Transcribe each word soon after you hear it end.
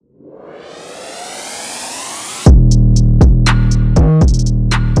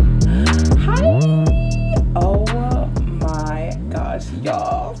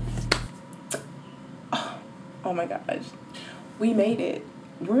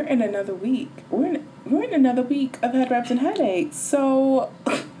we're in another week. We're in another week of head wraps and headaches. So,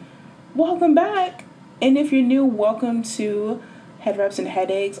 welcome back. And if you're new, welcome to Head Wraps and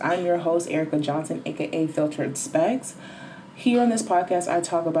Headaches. I'm your host, Erica Johnson, aka Filtered Specs. Here on this podcast, I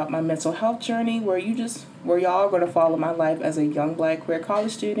talk about my mental health journey, where y'all are going to follow my life as a young Black queer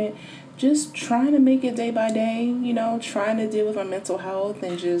college student, just trying to make it day by day. Trying to deal with my mental health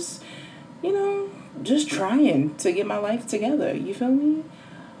and just trying to get my life together. You feel me?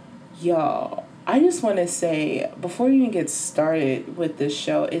 Y'all, I just want to say, before you even get started with this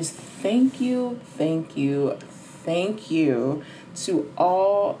show, is thank you to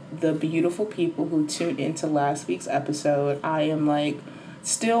all the beautiful people who tuned into last week's episode. I am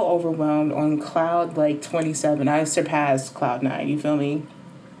still overwhelmed on cloud 27. I surpassed cloud 9. You feel me?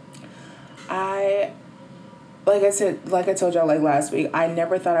 Like I told y'all last week, I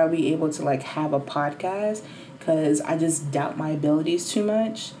never thought I'd be able to have a podcast because I just doubt my abilities too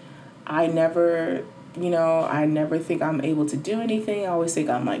much. I never think I'm able to do anything. I always think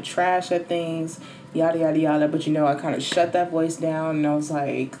I'm trash at things, yada yada yada. But I kind of shut that voice down and I was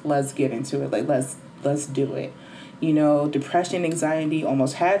like, let's get into it. Let's do it. Depression, anxiety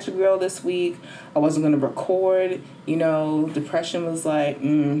almost had your girl this week. I wasn't going to record. Depression was like,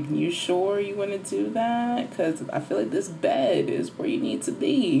 you sure you want to do that? Because I feel like this bed is where you need to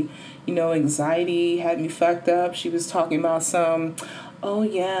be. Anxiety had me fucked up. She was talking about oh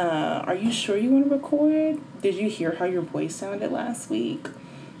yeah, are you sure you want to record? Did you hear how your voice sounded last week?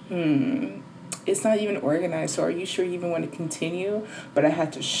 It's not even organized, so are you sure you even want to continue? But I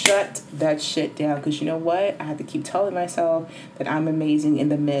had to shut that shit down because you know what? I had to keep telling myself that I'm amazing in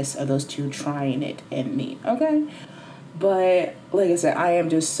the midst of those two trying it and me, okay? But like I said, I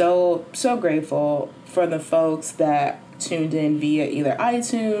am just so grateful for the folks that tuned in via either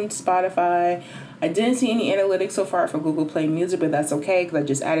iTunes, Spotify. I didn't see any analytics so far for Google Play Music, but that's okay because I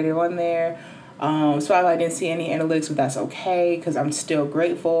just added it on there. Spotify, I didn't see any analytics, but that's okay because I'm still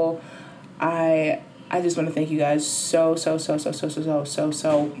grateful. I just want to thank you guys so much.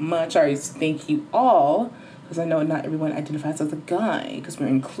 Sorry, thank you all, because I know not everyone identifies as a guy, because we're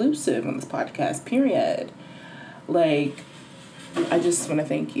inclusive on this podcast, period. I just want to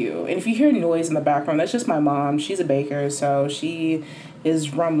thank you. And if you hear noise in the background, that's just my mom. She's a baker, so she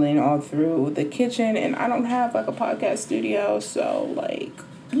is rumbling all through the kitchen, and I don't have a podcast studio, so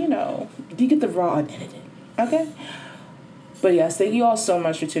you get the raw unedited, okay? But yes, thank you all so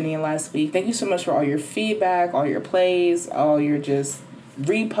much for tuning in last week. Thank you so much for all your feedback, all your plays, all your just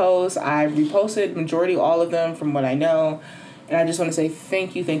reposts. I reposted majority all of them from what I know. And I just want to say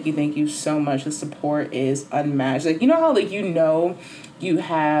thank you so much. The support is unmatched. How you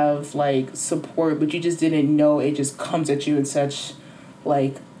have support, but you just didn't know it just comes at you in such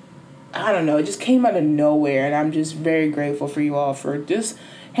I don't know, it just came out of nowhere. And I'm just very grateful for you all for just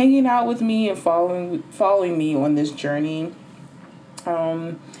hanging out with me and following me on this journey.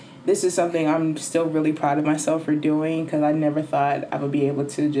 This is something I'm still really proud of myself for doing because I never thought I would be able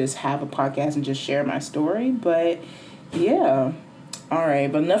to just have a podcast and just share my story. But yeah. All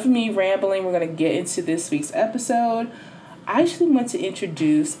right. But enough of me rambling. We're going to get into this week's episode. I actually want to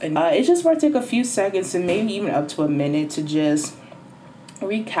introduce, it just might take a few seconds and maybe even up to a minute to just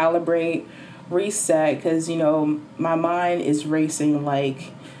recalibrate, reset, because, my mind is racing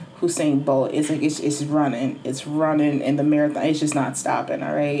like Usain Bolt. It's it's running in the marathon. It's just not stopping,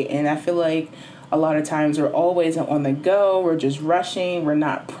 all right? And I feel like a lot of times we're always on the go. We're just rushing. We're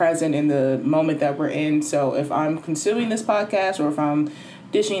not present in the moment that we're in. So if I'm consuming this podcast or if I'm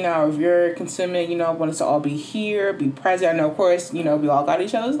dishing out, if you're consuming, I want us to all be here, be present. I know, of course, we all got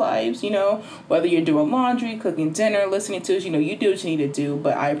each other's lives, whether you're doing laundry, cooking dinner, listening to us, you do what you need to do.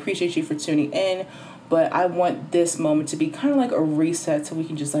 But I appreciate you for tuning in. But I want this moment to be kind of like a reset so we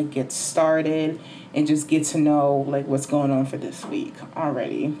can just get started and just get to know what's going on for this week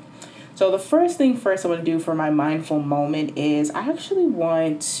already. So the first thing I want to do for my mindful moment is I actually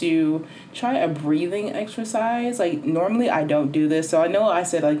want to try a breathing exercise. Normally I don't do this. So I know I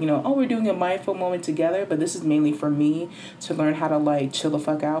said we're doing a mindful moment together, but this is mainly for me to learn how to chill the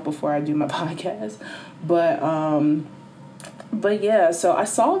fuck out before I do my podcast. But yeah, so I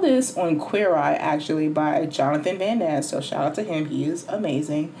saw this on Queer Eye, actually, by Jonathan Van Ness. So shout out to him. He is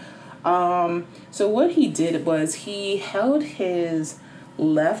amazing. So what he did was he held his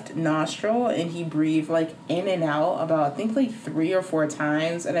left nostril and he breathed in and out about, I think 3 or 4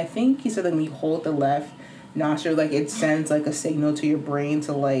 times. And I think he said when you hold the left nostril, it sends a signal to your brain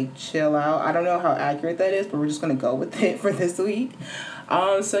to chill out. I don't know how accurate that is, but we're just going to go with it for this week.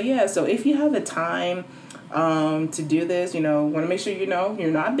 So if you have the time, to do this. Want to make sure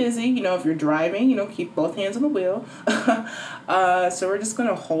you're not busy. If you're driving, keep both hands on the wheel. So we're just going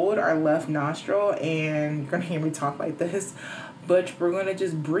to hold our left nostril, and you're going to hear me talk like this, but we're going to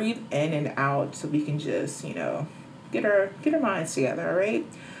just breathe in and out so we can just, get our minds together, all right?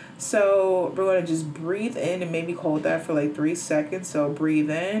 So we're going to just breathe in and maybe hold that for like 3 seconds. So breathe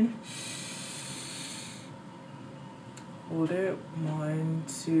in. Hold it. 1,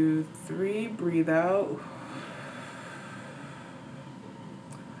 2, 3. Breathe out.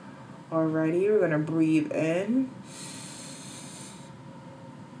 Alrighty, we're going to breathe in.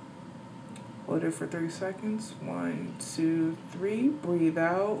 Hold it for 3 seconds. 1, 2, 3. Breathe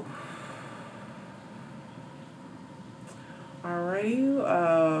out. Alrighty,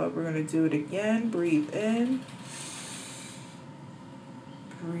 we're going to do it again. Breathe in.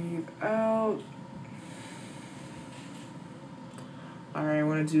 Breathe out. Alright, I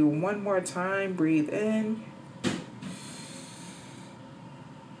want to do one more time. Breathe in.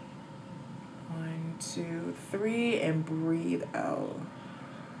 1, 2, 3, and breathe out.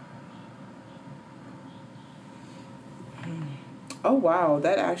 Oh wow,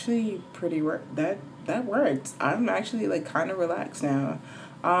 that actually that worked. I'm actually like kind of relaxed now.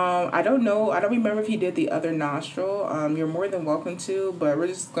 I don't know. I don't remember if he did the other nostril. You're more than welcome to, but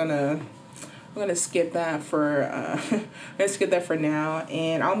we're gonna skip that for let's skip that for now,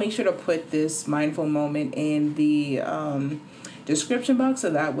 and I'll make sure to put this mindful moment in the description box,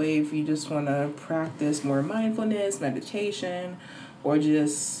 so that way if you just want to practice more mindfulness, meditation, or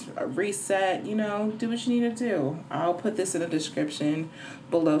just a reset, do what you need to do. I'll put this in the description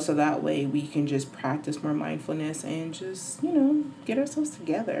below, so that way we can just practice more mindfulness and just, get ourselves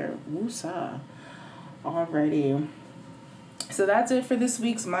together. Woosah. Alrighty. So that's it for this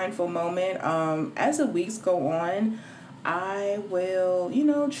week's mindful moment. As the weeks go on, I will,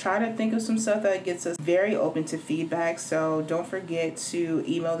 try to think of some stuff that gets us very open to feedback. So don't forget to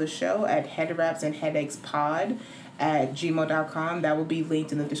email the show at headwrapsandheadacheспod@gmail.com. That will be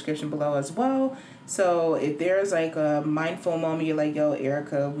linked in the description below as well. So if there's like a mindful moment, you're like, yo,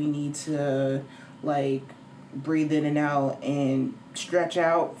 Erica, we need to like breathe in and out and stretch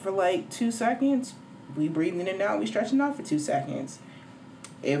out for like 2 seconds. We breathe in and out, we stretching out for 2 seconds.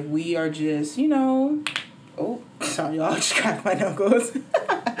 If we are just, oh, sorry y'all, I just cracked my knuckles.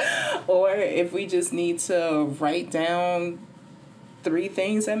 Or if we just need to write down 3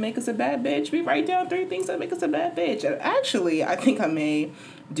 things that make us a bad bitch, we write down 3 things that make us a bad bitch. And actually, I think I may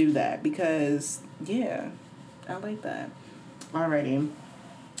do that because, yeah, I like that. Alrighty.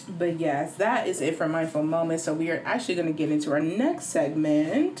 But yes, that is it for Mindful Moments. So we are actually going to get into our next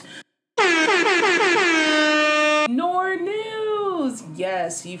segment. Nor News!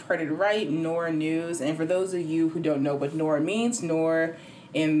 Yes, you've heard it right, Nor News. And for those of you who don't know what Nor means, Nor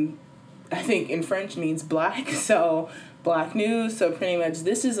I think in French means black, so black news. So pretty much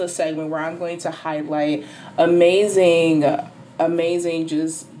this is a segment where I'm going to highlight amazing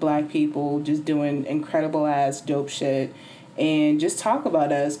just black people just doing incredible ass dope shit and just talk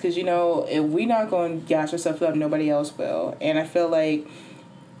about us, because if we not going to gas ourselves up, nobody else will. And I feel like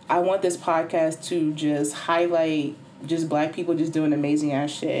I want this podcast to just highlight just black people just doing amazing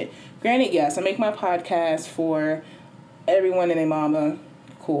ass shit. Granted, yes, I make my podcast for everyone and their mama,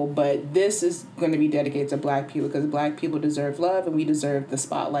 cool, but this is going to be dedicated to black people because black people deserve love and we deserve the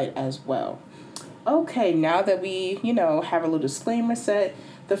spotlight as well. Okay, now that we, have a little disclaimer set,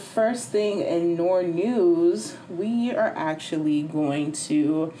 the first thing in Nor News, we are actually going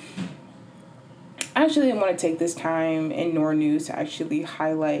to... I want to take this time in Nor News to actually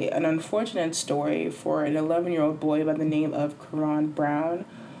highlight an unfortunate story for an 11-year-old boy by the name of Karan Brown.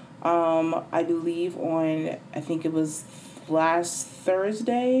 I believe I think it was last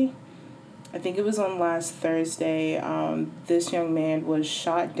Thursday. This young man was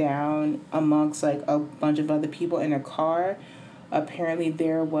shot down amongst like a bunch of other people in a car. Apparently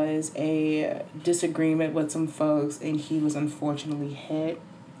there was a disagreement with some folks and he was unfortunately hit.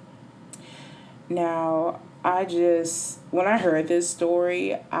 Now, when I heard this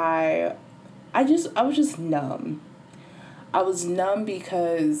story, I was just numb. I was numb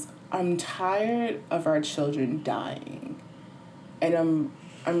because I'm tired of our children dying. And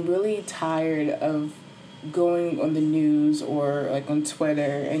I'm really tired of going on the news or like on Twitter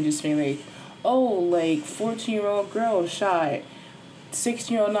and just being like, oh, like 14-year-old girl shot,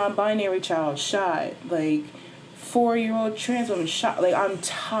 16-year-old non-binary child shot, like 4-year-old trans woman shot. Like, I'm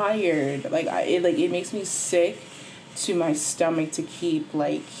tired. Like, it makes me sick to my stomach to keep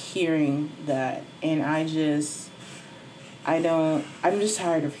like hearing that. And I'm just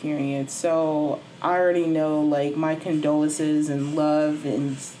tired of hearing it. So I already know, like, my condolences and love,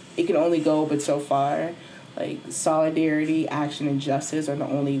 and it can only go but so far. Like, solidarity, action, and justice are the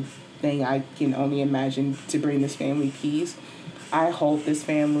only thing I can only imagine to bring this family peace. I hope this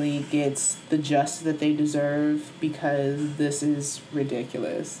family gets the justice that they deserve, because this is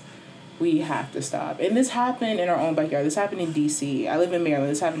ridiculous. We have to stop. And this happened in our own backyard. This happened in DC. I live in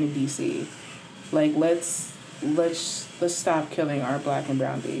Maryland. This happened in DC. Like, let's stop killing our black and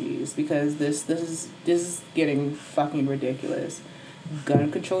brown babies, because this is getting fucking ridiculous.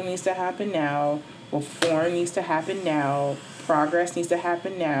 Gun control needs to happen now. Reform needs to happen now. Progress needs to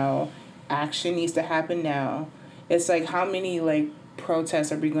happen now. Action needs to happen now. It's like, how many like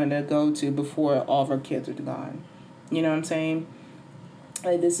protests are we going to go to before all of our kids are gone? You know what I'm saying?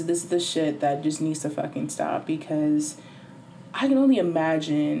 Like, this is the shit that just needs to fucking stop, because I can only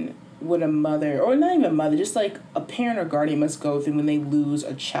imagine what a mother, or not even a mother, just like a parent or guardian must go through when they lose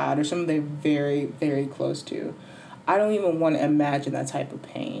a child or someone they're very, very close to. I don't even want to imagine that type of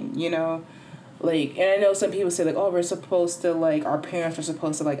pain, you know? Like, and I know some people say, like, oh, we're supposed to, like, our parents are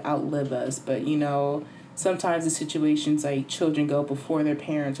supposed to, like, outlive us. But, you know, sometimes the situations, like, children go before their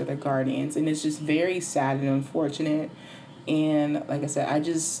parents or their guardians. And it's just very sad and unfortunate. And, like I said,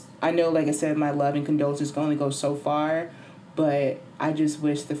 I know, like I said, my love and condolences can only go so far. But I just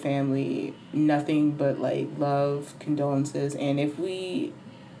wish the family nothing but, like, love, condolences. And if we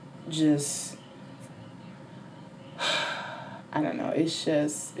just... I don't know. It's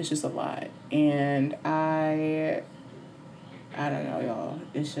just a lot, and I don't know, y'all.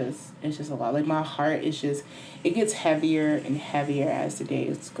 It's just a lot. Like, my heart is just, it gets heavier and heavier as the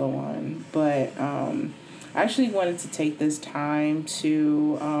days go on. But I actually wanted to take this time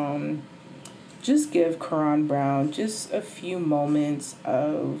to just give Karan Brown just a few moments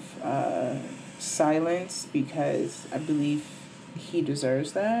of silence, because I believe he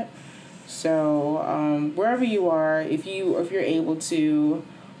deserves that. So wherever you are, if you're able to,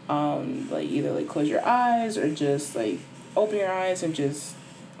 like, either like close your eyes or just like open your eyes and just,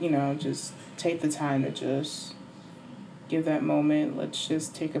 you know, just take the time to just give that moment. Let's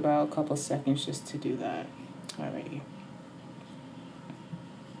just take about a couple seconds just to do that. Alrighty.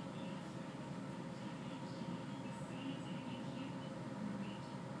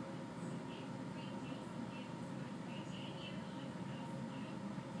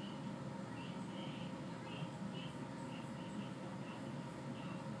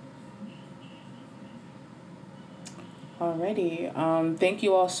 Alrighty. Thank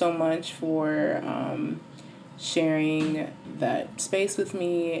you all so much for sharing that space with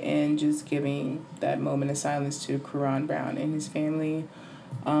me and just giving that moment of silence to Karan Brown and his family.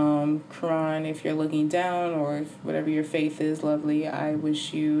 Karan, if you're looking down, or if whatever your faith is, lovely, I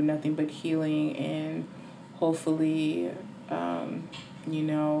wish you nothing but healing, and hopefully, you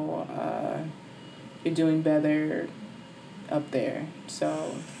know, you're doing better up there.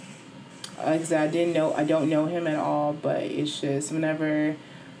 So, like I said, I don't know him at all, but it's just whenever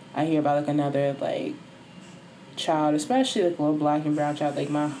I hear about like another like child, especially like a little black and brown child, like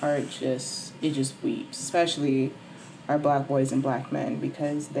my heart just weeps, especially our black boys and black men,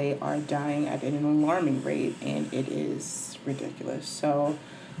 because they are dying at an alarming rate, and it is ridiculous. So,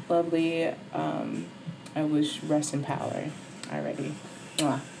 lovely. I wish rest in power. Already.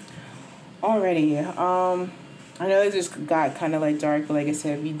 Alrighty. I know it just got kind of like dark, but like I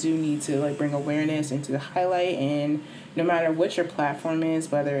said, we do need to like bring awareness into the highlight, and no matter what your platform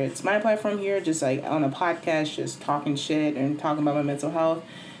is, whether it's my platform here, just like on a podcast, just talking shit and talking about my mental health,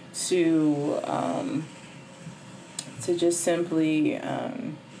 to just simply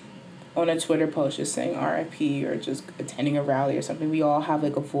on a Twitter post just saying RIP, or just attending a rally or something. We all have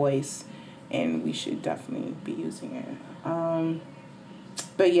like a voice, and we should definitely be using it.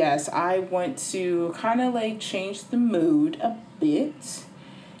 But yes, I want to kind of like change the mood a bit.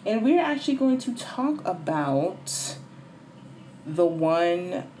 And we're actually going to talk about the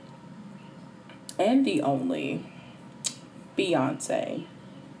one and the only Beyonce,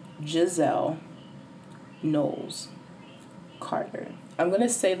 Giselle Knowles Carter. I'm going to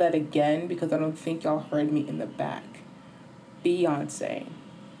say that again because I don't think y'all heard me in the back. Beyonce,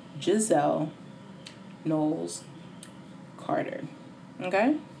 Giselle Knowles Carter.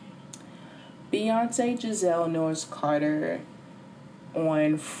 Okay? Beyonce Giselle Knowles Carter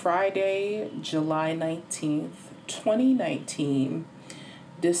on Friday, July 19th, 2019,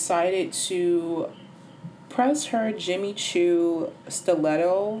 decided to press her Jimmy Choo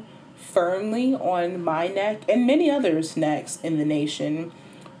stiletto firmly on my neck and many others' necks in the nation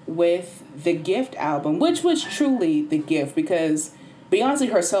with the Gift album, which was truly the gift, because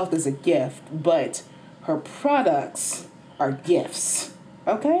Beyonce herself is a gift, but her products are gifts.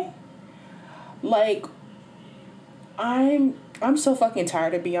 Okay? Like, I'm I'm so fucking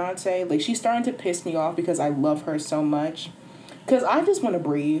tired of Beyonce. Like, she's starting to piss me off because I love her so much. Because I just want to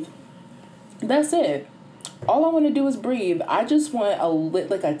breathe. That's it. All I want to do is breathe. I just want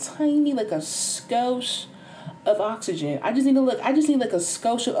like a tiny, like a skosh of oxygen. I just need like a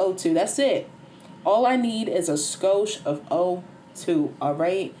skosh of O2. That's it. All I need is a skosh of O2. All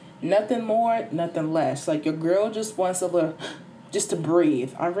right? Nothing more, nothing less. Like, your girl just wants a little, just to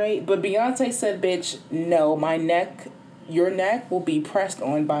breathe. All right? But Beyonce said, bitch, no, your neck will be pressed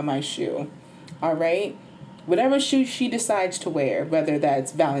on by my shoe. All right? Whatever shoe she decides to wear, whether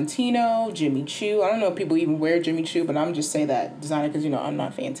that's Valentino, Jimmy Choo. I don't know if people even wear Jimmy Choo, but I'm just say that designer because, I'm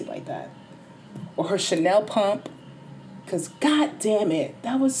not fancy like that. Or her Chanel pump. Because, god damn it,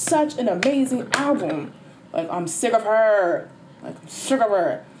 that was such an amazing album. Like, I'm sick of her.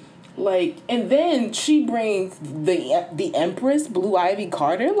 Like, and then she brings the Empress, Blue Ivy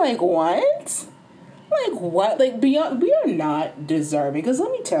Carter. Like, what? Like, beyond, we are not deserving. Because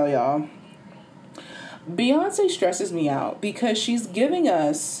let me tell y'all, Beyonce stresses me out because she gave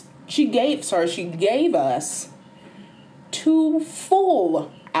us 2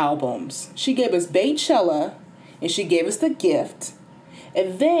 full albums. She gave us Beychella and she gave us The Gift.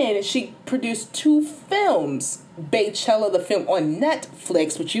 And then she produced 2 films. Beychella, the film on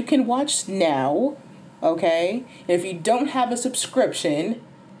Netflix, which you can watch now. Okay? And if you don't have a subscription,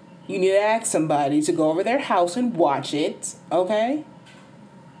 you need to ask somebody to go over their house and watch it. Okay?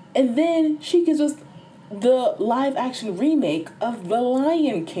 And then she gives us the live action remake of The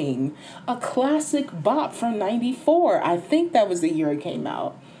Lion King, a classic bop from 94. I think that was the year it came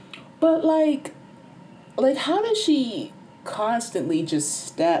out. But like how does she constantly just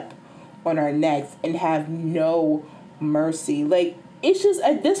step on our necks and have no mercy? Like, it's just,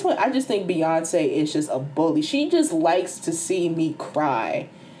 at this point, I just think Beyonce is just a bully. She just likes to see me cry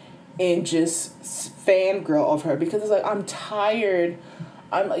and just fangirl of her because it's like, I'm tired.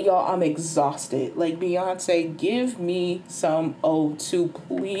 I'm exhausted. Like, Beyonce, give me some O2,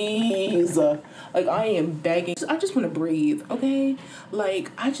 please. Like, I am begging. I just want to breathe, okay?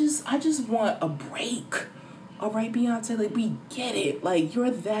 Like, I just want a break. All right, Beyonce, like, we get it. Like,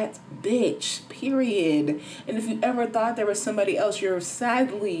 you're that bitch, period. And if you ever thought there was somebody else, you're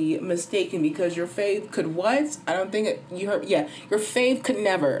sadly mistaken because your fave could what? I don't think you heard. Yeah, your fave could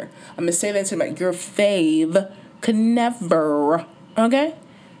never. I'm going to say that to my, your fave could never. Okay?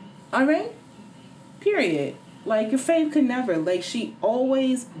 All right? Period. Like, your fave could never. Like, she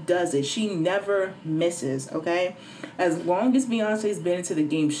always does it. She never misses, okay? As long as Beyonce's been into the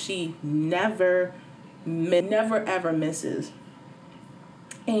game, she never ever misses.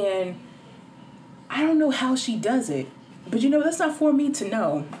 And I don't know how she does it. But, that's not for me to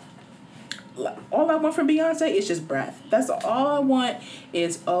know. All I want from Beyonce is just breath. That's all I want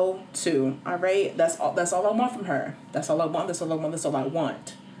is O2. All right? That's all I want from her. That's all I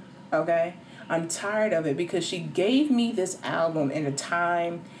want. Okay? I'm tired of it because she gave me this album in a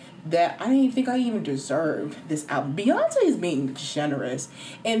time that I didn't think I even deserved this album. Beyonce is being generous.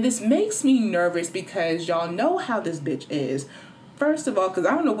 And this makes me nervous because y'all know how this bitch is. First of all, because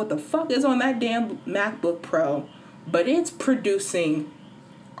I don't know what the fuck is on that damn MacBook Pro, but it's producing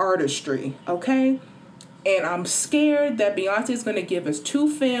artistry, okay? And I'm scared that Beyonce is going to give us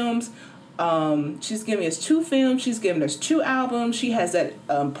 2 films. She's giving us 2 films. She's giving us 2 albums. She has that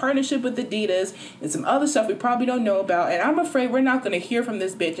partnership with Adidas and some other stuff we probably don't know about. And I'm afraid we're not going to hear from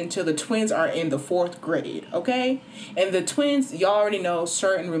this bitch until the twins are in the 4th grade, okay? And the twins, y'all already know,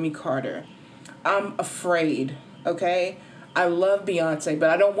 Sir and Rumi Carter. I'm afraid, okay? I love Beyonce, but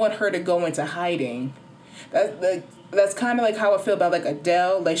I don't want her to go into hiding. That's kind of like how I feel about like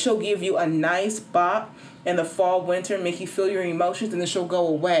Adele. Like, she'll give you a nice bop in the fall, winter, make you feel your emotions, and then she'll go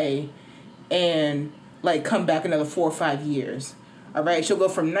away and like come back another 4 or 5 years. All right, she'll go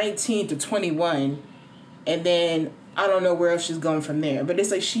from 19 to 21, and then I don't know where else she's going from there. But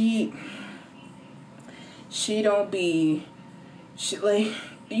it's like she like,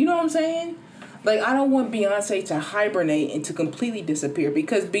 you know what I'm saying? Like, I don't want Beyonce to hibernate and to completely disappear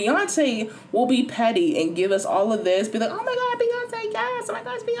because Beyonce will be petty and give us all of this, be like, oh my God, Beyonce, yes, oh my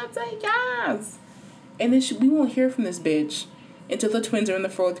gosh, Beyonce, yes. And then we won't hear from this bitch until the twins are in the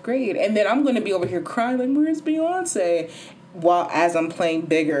 4th grade. And then I'm going to be over here crying like, where's Beyonce? As I'm playing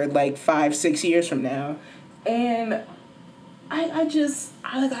bigger, like 5-6 years from now. And I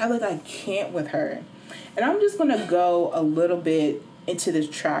can't with her. And I'm just going to go a little bit into this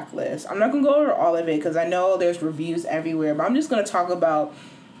track list. I'm not going to go over all of it because I know there's reviews everywhere, but I'm just going to talk about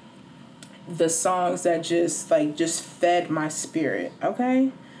the songs that just fed my spirit,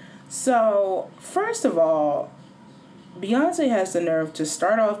 okay? So, first of all, Beyonce has the nerve to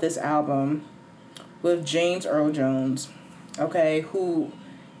start off this album with James Earl Jones. okay, who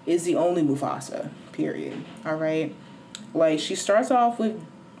is the only Mufasa, period. All right? Like, she starts off with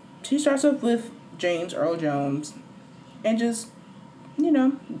James Earl Jones and just,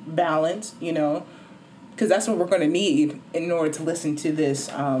 balance, because that's what we're going to need in order to listen to this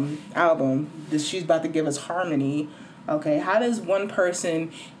album. She's about to give us harmony. Okay, how does one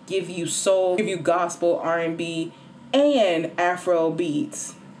person give you soul, give you gospel, R&B, and Afro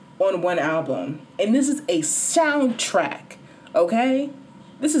beats on one album? And this is a soundtrack, okay?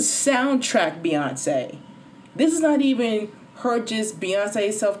 This is soundtrack Beyonce. This is not even her just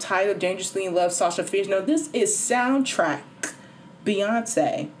Beyonce self-titled, Dangerously in Love, Sasha Fierce. No, this is soundtrack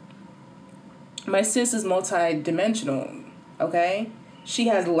Beyonce. My sis is multi-dimensional, okay? She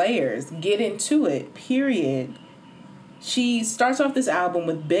has layers. Get into it, period. She starts off this album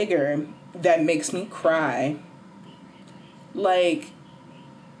with Bigger that makes me cry. Like,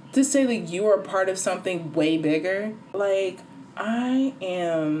 to say that you are a part of something way bigger, like, I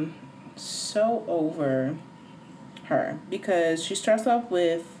am so over her because she starts off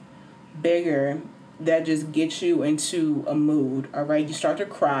with Bigger that just gets you into a mood, all right? You start to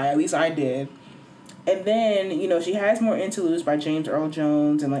cry, at least I did. And then, she has more interludes by James Earl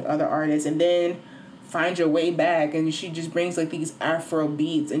Jones and, like, other artists. And then Find Your Way Back, and she just brings, like, these Afro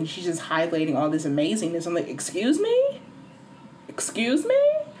beats, and she's just highlighting all this amazingness. I'm like, excuse me? Excuse me?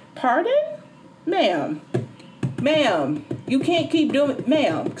 Pardon? Ma'am, you can't keep doing...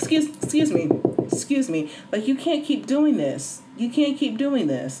 Ma'am, excuse me. Like, you can't keep doing this. You can't keep doing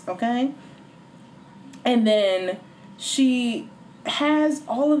this, okay? And then she has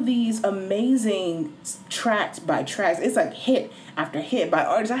all of these amazing tracks by tracks. It's like hit after hit by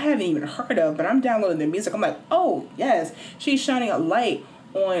artists I haven't even heard of, but I'm downloading their music. I'm like, oh, yes. She's shining a light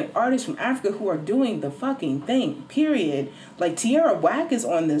on artists from Africa who are doing the fucking thing, period. Like, Tierra Whack is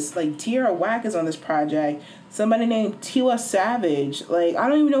on this project. Somebody named Tila Savage. Like, I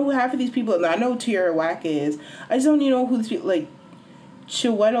don't even know who half of these people... I know who Tierra Whack is. I just don't even know who these people... Like,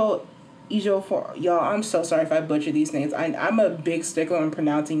 Chiwetel Ejiofor, y'all, I'm so sorry if I butcher these names. I'm a big stickler on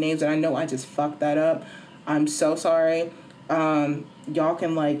pronouncing names, and I know I just fucked that up. I'm so sorry. Y'all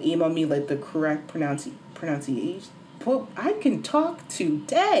can, like, email me, like, the correct pronunciation. Well, I can talk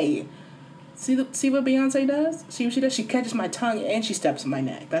today. See what Beyonce does? See what she does? She catches my tongue and she steps on my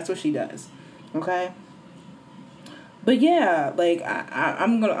neck. That's what she does. Okay? But yeah, like,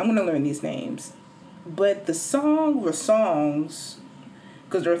 I'm gonna learn these names. But the songs,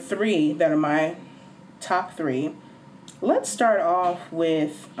 because there are three that are my top three. Let's start off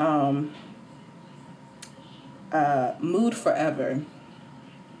with Mood Forever.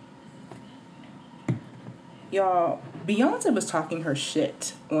 Y'all, Beyonce was talking her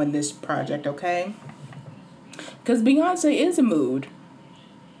shit on this project, okay? Because Beyonce is a mood.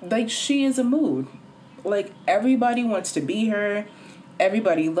 Like, she is a mood. Like, everybody wants to be her.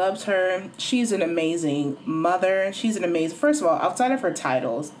 Everybody loves her. She's an amazing mother. First of all, outside of her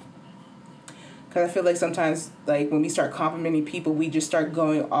titles, because I feel like sometimes, like, when we start complimenting people, we just start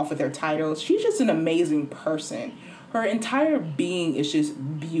going off with their titles. She's just an amazing person. Her entire being is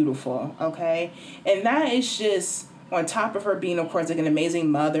just beautiful, okay? And that is just on top of her being, of course, like, an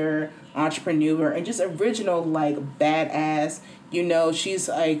amazing mother, entrepreneur, and just original, like, badass. She's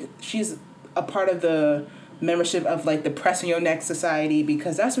a part of the membership of, like, the Press on Your Neck Society,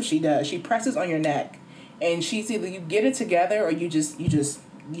 because that's what she does. She presses on your neck, and she's either you get it together or you just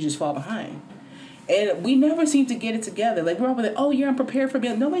fall behind. And we never seem to get it together. Like, we're always like, oh, you're unprepared for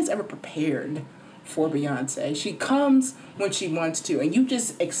Beyonce. Nobody's ever prepared for Beyonce. She comes when she wants to, and you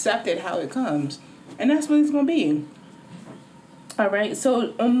just accept it how it comes. And that's what it's going to be. All right,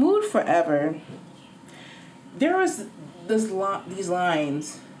 so on Mood Forever, there was these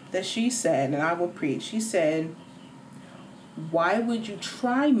lines that she said, and I will preach. She said, why would you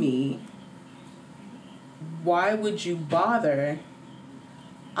try me? Why would you bother?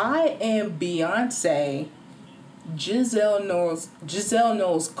 I am Beyonce. Giselle Knowles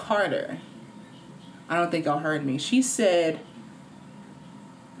Carter. I don't think y'all heard me. She said,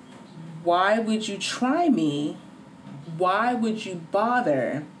 why would you try me? Why would you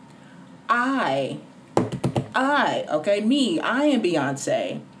bother? I am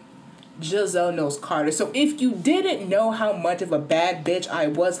Beyonce. Giselle Knowles Carter. So if you didn't know how much of a bad bitch I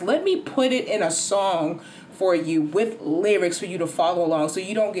was, let me put it in a song for you with lyrics for you to follow along so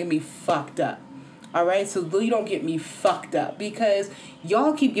you don't get me fucked up. All right? So you don't get me fucked up because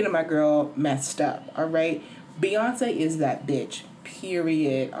y'all keep getting my girl messed up. All right? Beyonce is that bitch.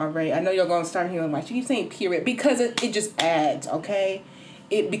 Period. All right? I know y'all going to start hearing she keeps saying period because it just adds, okay?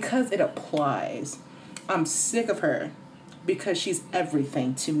 Because it applies. I'm sick of her because she's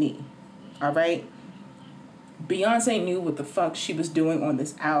everything to me. All right? Beyonce knew what the fuck she was doing on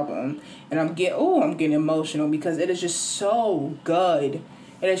this album, and I'm getting emotional because it is just so good.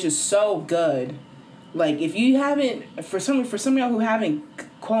 It is just so good. Like, if you haven't, for some of y'all who haven't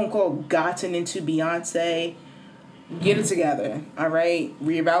quote unquote gotten into Beyonce, get it together. All right,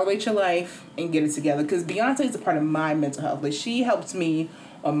 reevaluate your life and get it together, because Beyonce is a part of my mental health. Like, she helps me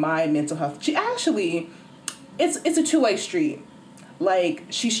on my mental health. She actually, it's a two-way street. Like,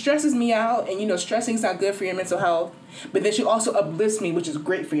 she stresses me out, and stressing is not good for your mental health, but then she also uplifts me, which is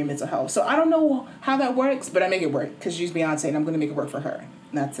great for your mental health. So I don't know how that works, but I make it work because she's Beyonce, and I'm going to make it work for her.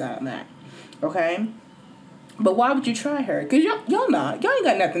 And that's that. Okay? But why would you try her? Because y'all ain't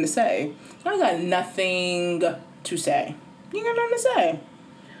got nothing to say. Y'all ain't got nothing to say. You ain't got nothing to say.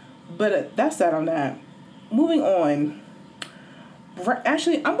 But that's that on that. Moving on.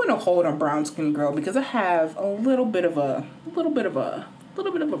 Actually, I'm gonna hold on Brown Skin Girl because I have a little bit of a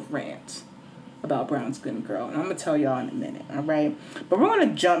rant about Brown Skin Girl, and I'm gonna tell y'all in a minute. All right, but we're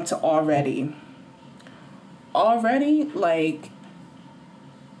gonna jump to Already. Already, like,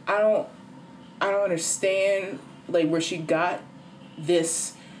 I don't understand like where she got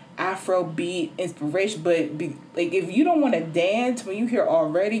this Afrobeat inspiration, but like, if you don't want to dance when you hear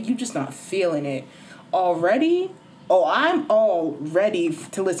Already, you just not feeling it. Already. Oh, I'm all ready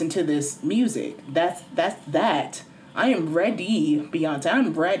to listen to this music. That's that. I am ready, Beyonce.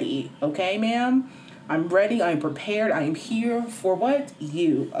 I'm ready. Okay, ma'am? I'm ready. I'm prepared. I am here for what?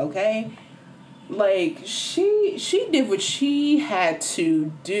 You. Okay? Like, she did what she had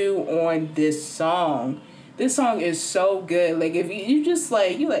to do on this song. This song is so good. Like, if you just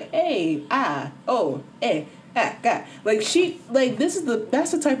like, you like, hey, ah, oh, eh. God. Like, that's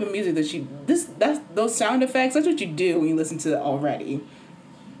the type of music that's those sound effects, that's what you do when you listen to it Already.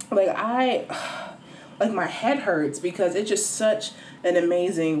 Like, like, my head hurts because it's just such an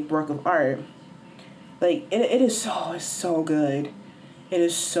amazing work of art. Like, it's so good. It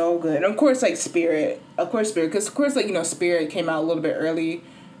is so good. And of course, like, Spirit, because of course, like, Spirit came out a little bit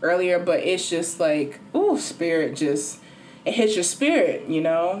earlier, but it's just like, ooh, Spirit just, it hits your spirit,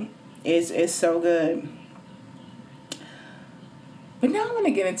 it's so good. But now I'm going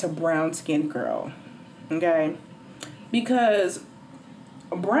to get into Brown Skin Girl, okay? Because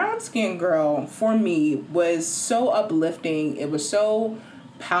Brown Skin Girl, for me, was so uplifting. It was so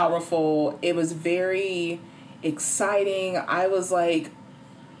powerful. It was very exciting. I was like,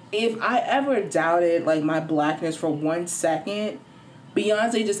 if I ever doubted, like, my blackness for 1 second,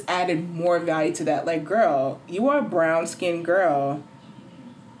 Beyonce just added more value to that. Like, girl, you are a brown skin girl.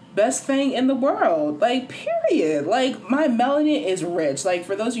 Best thing in the world. Like, period. Like, my melanin is rich. Like,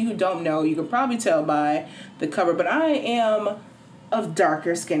 for those of you who don't know, you can probably tell by the cover, but I am of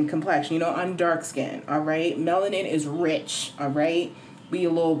darker skin complexion. I'm dark skin, all right? Melanin is rich, all right? We're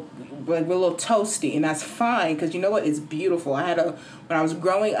a little toasty, and that's fine, because you know what? It's beautiful. When I was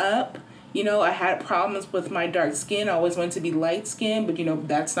growing up, I had problems with my dark skin. I always wanted to be light skin, but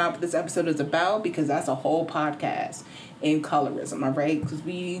that's not what this episode is about, because that's a whole podcast in colorism, all right? Because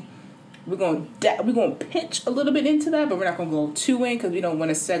we're gonna pitch a little bit into that, but we're not gonna go too in, because we don't want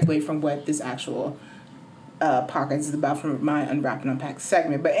to segue from what this actual podcast is about from my Unwrap and Unpack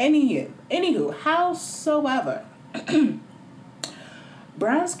segment. But anywho, howsoever,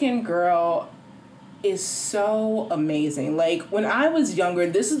 Brown Skin Girl is so amazing. Like, when I was younger,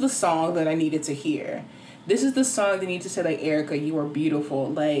 this is the song that I needed to hear. This is the song that needed to say, like, Erica, you are beautiful.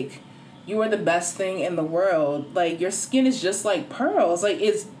 Like, you are the best thing in the world. Like, your skin is just like pearls. Like,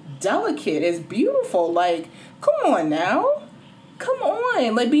 it's delicate. It's beautiful. Like, come on now. Come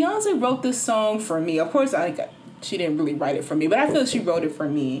on. Like, Beyonce wrote this song for me. Of course, she didn't really write it for me, but I feel she wrote it for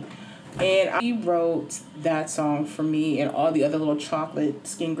me. And she wrote that song for me and all the other little chocolate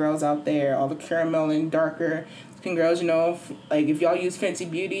skin girls out there, all the caramel and darker skin girls, like, if y'all use Fenty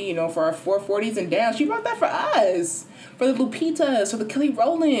Beauty, for our 440s and down, she wrote that for us. For the Lupitas, for the Kelly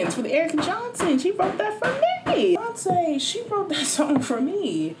Rowlands, for the Erica Johnson, she wrote that for me. Beyonce, she wrote that song for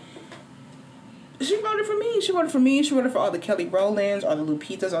me. She wrote it for me. She wrote it for all the Kelly Rowlands, all the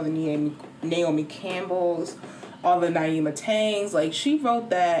Lupitas, all the Naomi Campbells, all the Naima Tangs. Like, she wrote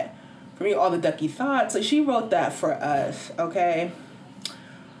that for me, all the Ducky Thoughts. Like, she wrote that for us, okay?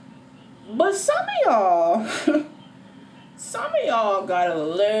 But some of y'all got a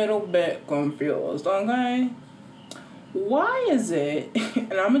little bit confused, okay? Why is it,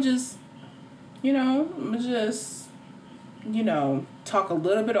 and I'm gonna just, talk a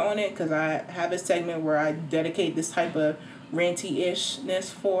little bit on it, because I have a segment where I dedicate this type of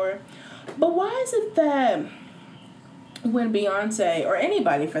ranty-ishness for. But why is it that when Beyonce, or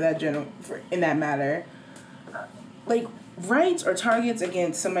anybody for that in that matter, like, rights or targets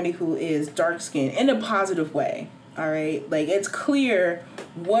against somebody who is dark skinned in a positive way. All right, like it's clear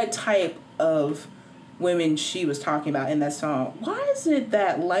what type of women she was talking about in that song. Why is it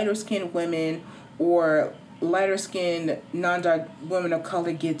that lighter skinned women or lighter skinned non-dark women of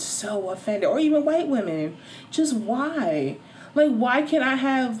color get so offended, or even white women? Just why? Like, why can't I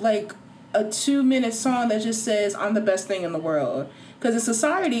have like a 2-minute song that just says I'm the best thing in the world? Because in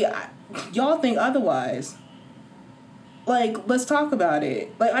society, y'all think otherwise. Like, let's talk about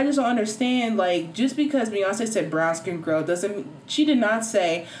it. Like, I just don't understand. Like, just because Beyonce said brown skin girl doesn't. She did not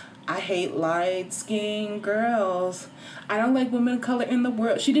say, I hate light skinned girls. I don't like women of color in the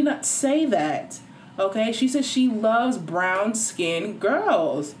world. She did not say that. Okay? She said she loves brown skinned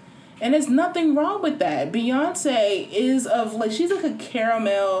girls. And there's nothing wrong with that. Beyonce is of, like, she's like a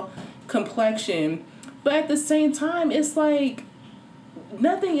caramel complexion. But at the same time, it's like,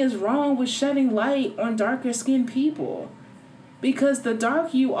 nothing is wrong with shedding light on darker skinned people. Because the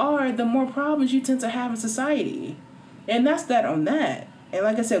darker you are, the more problems you tend to have in society. And that's that on that. And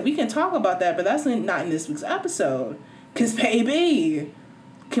like I said, we can talk about that, but that's not in this week's episode. Because, baby,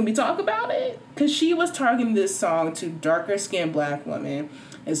 can we talk about it? Because she was targeting this song to darker skinned black women.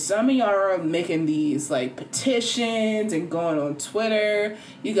 And some of y'all are making these, like, petitions and going on Twitter.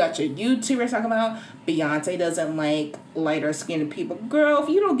 You got your YouTubers talking about Beyonce doesn't like lighter skinned people. Girl, if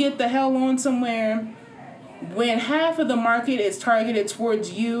you don't get the hell on somewhere, when half of the market is targeted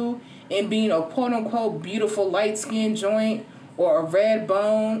towards you and being a quote-unquote beautiful light-skinned joint or a red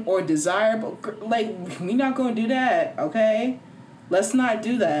bone or desirable, like, we not going to do that, okay? Let's not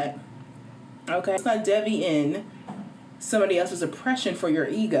do that, okay? Let's not devy in somebody else's oppression for your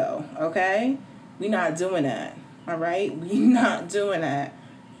ego, okay? We not doing that, all right? We not doing that.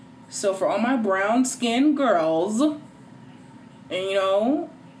 So for all my brown-skinned girls, and, you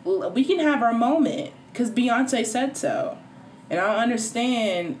know, we can have our moment because Beyonce said so. And I don't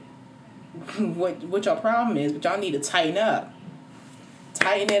understand what your problem is, but y'all need to tighten up.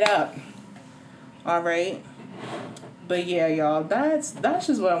 Tighten it up. All right? But yeah, y'all, that's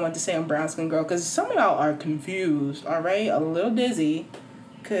just what I want to say on Brown Skin Girl, because some of y'all are confused, all right? A little dizzy,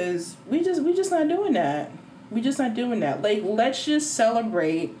 because we just not doing that. We just not doing that. Like, let's just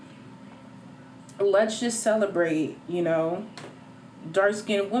celebrate, you know,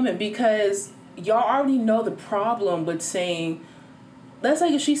 dark-skinned women, because y'all already know the problem with saying, that's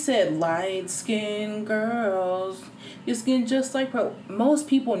like if she said light-skinned girls, your skin just like her. Most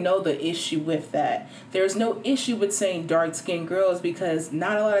people know the issue with that. There's no issue with saying dark-skinned girls because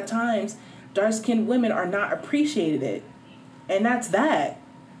not a lot of times dark-skinned women are not appreciated. And that's that.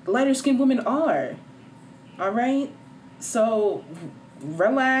 Lighter-skinned women are. All right? So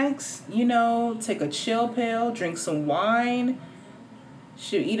relax, you know, take a chill pill, drink some wine,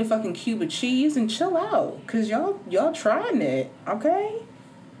 should eat a fucking cube of cheese and chill out. Cause y'all trying it, okay?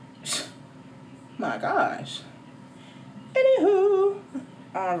 My gosh. Anywho.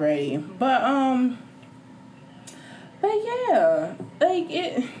 Alrighty. But yeah. Like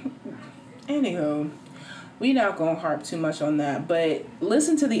it anywho. We not gonna harp too much on that. But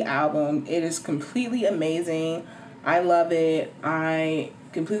listen to the album. It is completely amazing. I love it. I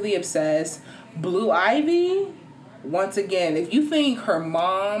completely obsessed. Blue Ivy, once again, if you think her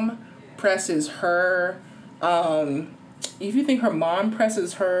mom presses her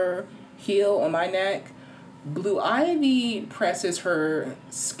heel on my neck, Blue Ivy presses her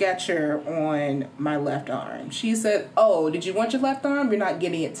Skechers on my left arm. She said, oh, did you want your left arm? You're not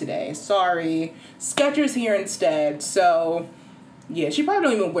getting it today. Sorry. Skechers here instead. So, yeah, she probably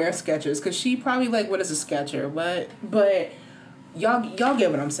don't even wear Skechers because she probably like, what is a Skecher? But y'all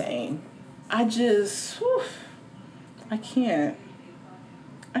get what I'm saying. I just, whew, I can't.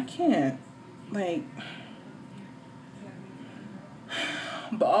 Like,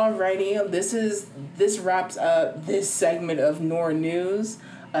 but alrighty, this wraps up this segment of Nor News.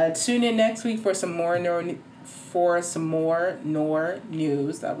 Tune in next week for some more Nor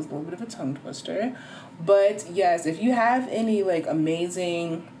News. That was a little bit of a tongue twister. But yes, if you have any like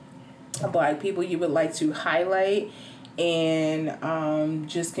amazing Black people you would like to highlight and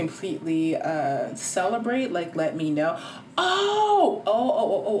just completely celebrate, like, let me know.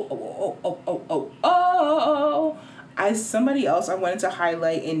 Somebody else I wanted to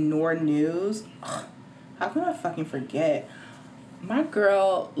highlight in Nor News. How can I fucking forget? My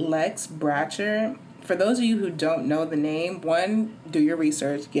girl Lex Bratcher. For those of you who don't know the name, one, do your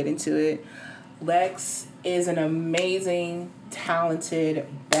research, get into it. Lex is an amazing, talented,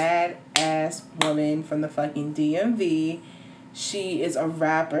 badass woman from the fucking DMV. She is a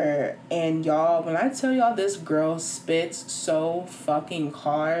rapper, and y'all, when I tell y'all this girl spits so fucking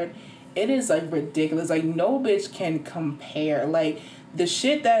hard, it is like ridiculous. Like no bitch can compare. Like the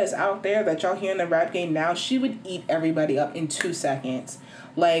shit that is out there that y'all hear in the rap game now, she would eat everybody up in 2 seconds.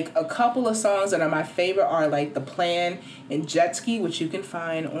 Like a couple of songs that are my favorite are like The Plan and Jet Ski, which you can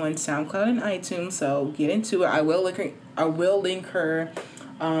find on SoundCloud and iTunes. So get into it. I will link her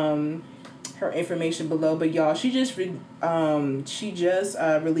her information below. But y'all, she just released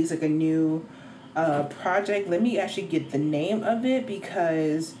like a new project. Let me actually get the name of it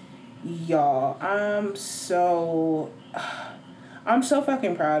because y'all, I'm so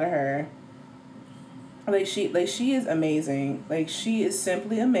fucking proud of her. She is amazing. Like she is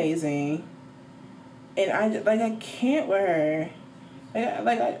simply amazing. And I can't with her.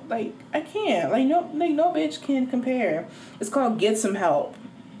 I can't. No bitch can compare. It's called Get Some Help.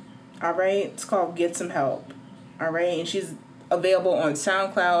 All right? It's called Get Some Help. All right? And she's available on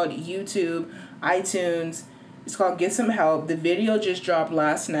SoundCloud, YouTube, iTunes. It's called Get Some Help. The video just dropped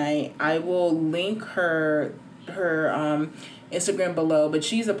last night. I will link her Instagram below, but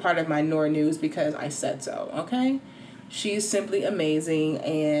she's a part of my Nor News because I said so, okay? She's simply amazing,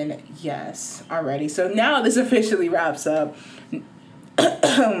 and yes, alrighty. So now this officially wraps up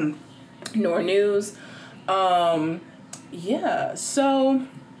Nor News. Yeah, so,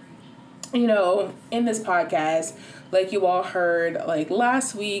 in this podcast, like you all heard, like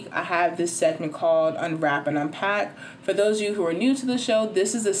last week, I have this segment called Unwrap and Unpack. For those of you who are new to the show,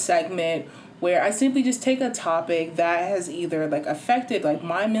 this is a segment where I simply just take a topic that has either like affected like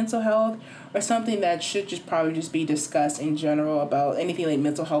my mental health or something that should just probably just be discussed in general about anything like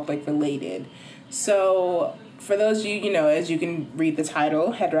mental health like related. So for those of you, as you can read the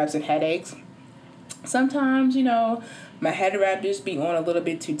title, Head Wraps and Headaches, sometimes, my head wrap just be on a little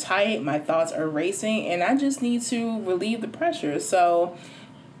bit too tight, my thoughts are racing, and I just need to relieve the pressure. So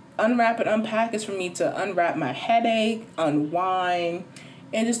Unwrap and Unpack is for me to unwrap my headache, unwind,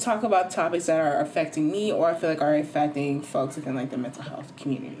 and just talk about topics that are affecting me or I feel like are affecting folks within like the mental health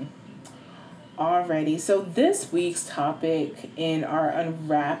community. Alrighty, so this week's topic in our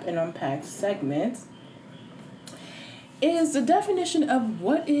Unwrap and Unpack segment is the definition of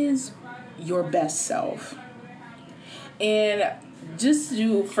what is your best self. And just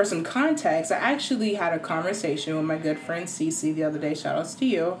for some context, I actually had a conversation with my good friend Cece the other day. Shout outs to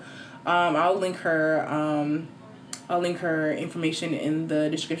you. I'll link her information in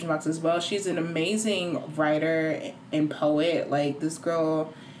the description box as well. She's an amazing writer and poet. Like this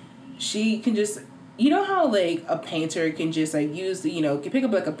girl, she can just, how like a painter can just like use can pick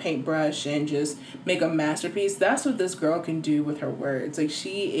up like a paintbrush and just make a masterpiece. That's what this girl can do with her words. Like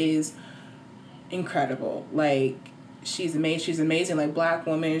she is incredible. Like she's amazing like black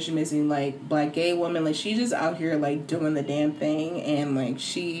woman, she's amazing like black gay woman. Like she's just out here like doing the damn thing, and like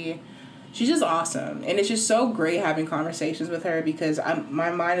she's just awesome. And it's just so great having conversations with her because my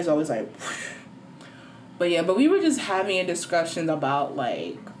mind is always like but we were just having a discussion about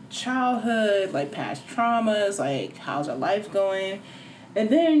like childhood, like past traumas, like how's her life going. And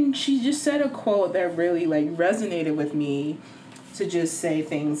then she just said a quote that really like resonated with me, to just say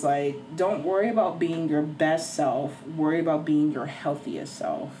things like, don't worry about being your best self, worry about being your healthiest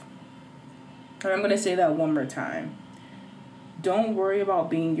self. And I'm going to say that one more time. Don't worry about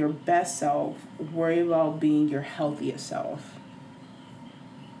being your best self, worry about being your healthiest self.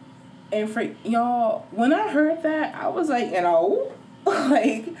 And for y'all, when I heard that, I was like,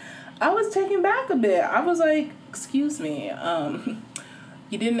 like, I was taken back a bit. I was like, excuse me,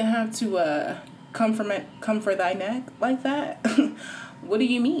 you didn't have to, come for thy neck like that? What do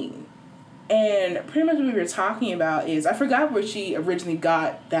you mean? And pretty much what we were talking about is, I forgot where she originally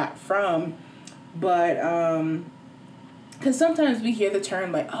got that from, but because sometimes we hear the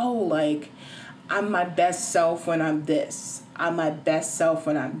term like, oh, like I'm my best self when I'm this, I'm my best self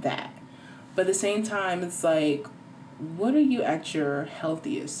when I'm that. But at the same time, it's like, what are you at your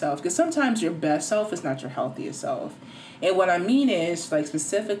healthiest self? Because sometimes your best self is not your healthiest self. And what I mean is, like,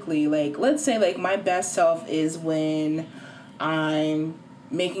 specifically, like, let's say, like, my best self is when I'm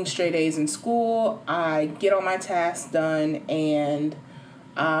making straight A's in school, I get all my tasks done, and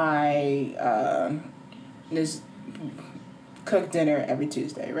I just cook dinner every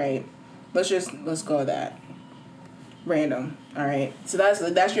Tuesday, right? Let's go with that. Random, all right? So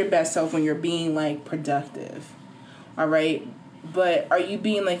that's your best self when you're being, like, productive, all right? But are you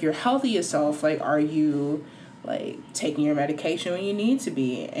being, like, your healthiest self? Like, are you like taking your medication when you need to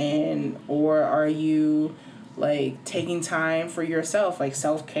be, or are you like taking time for yourself, like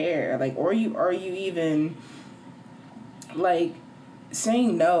self-care, like, or are you even like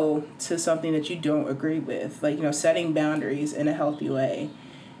saying no to something that you don't agree with, like setting boundaries in a healthy way.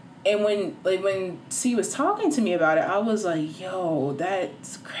 And when C was talking to me about it, I was like, yo,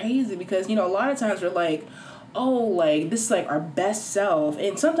 that's crazy, because a lot of times we're like, oh, like this is like our best self.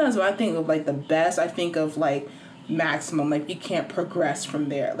 And sometimes when I think of like the best, I think of like maximum, like you can't progress from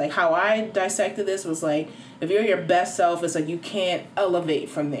there. Like how I dissected this was like, if you're your best self, it's like you can't elevate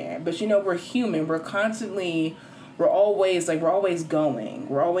from there. But we're human. We're always like, we're always going.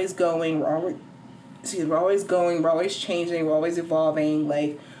 We're always going. We're always going. We're always changing. We're always evolving.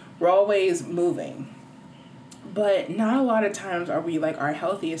 Like, we're always moving. But not a lot of times are we like our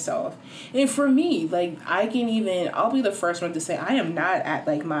healthiest self. And for me, like I'll be the first one to say I am not at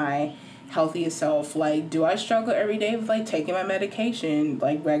like my healthiest self. Like, do I struggle every day with like taking my medication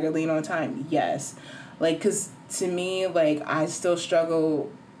like regularly and on time? Yes. Like, cause to me, like I still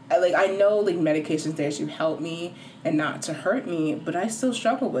struggle. I know like medication's there to help me and not to hurt me, but I still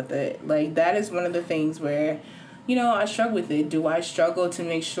struggle with it. Like, that is one of the things where I struggle with it. Do I struggle to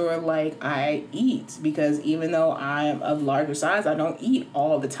make sure, like, I eat? Because even though I'm of larger size, I don't eat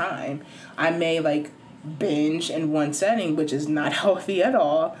all the time. I may, like, binge in one setting, which is not healthy at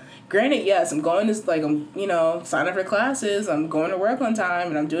all. Granted, yes, I'm going to, like, I'm, signing up for classes, I'm going to work on time,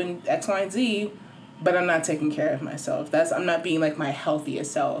 and I'm doing X, Y, and Z, but I'm not taking care of myself. I'm not being, like, my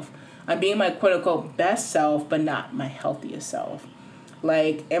healthiest self. I'm being my quote-unquote best self, but not my healthiest self.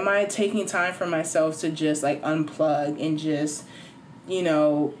 Like, am I taking time for myself to just, like, unplug and just,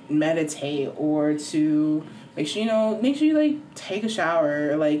 meditate, or to make sure you, like, take a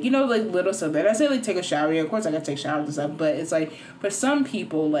shower, like, like, little stuff. And I say, like, take a shower. Of course, I gotta take showers and stuff, but it's, like, for some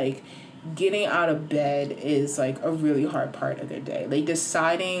people, like, getting out of bed is, like, a really hard part of their day. Like,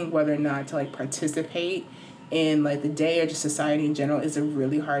 deciding whether or not to, like, participate in, like, the day or just society in general is a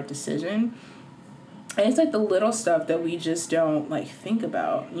really hard decision. And it's like the little stuff that we just don't like think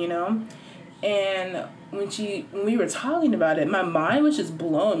about, And when we were talking about it, my mind was just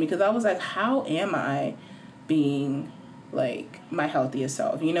blown, because I was like, how am I being like my healthiest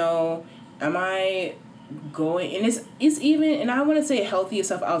self? Am I going, and it's even, and I want to say healthiest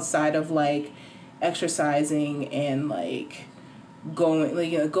self outside of like exercising and like going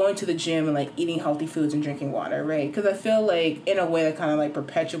to the gym and like eating healthy foods and drinking water, right? Because I feel like in a way that kind of like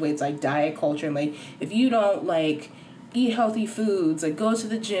perpetuates like diet culture, and like if you don't like eat healthy foods, like go to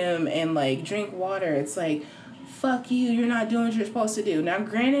the gym and like drink water, it's like, fuck you, you're not doing what you're supposed to do. Now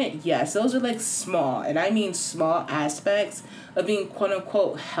granted, yes, those are like small, and I mean small aspects of being quote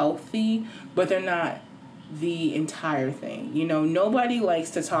unquote healthy, but they're not the entire thing. Nobody likes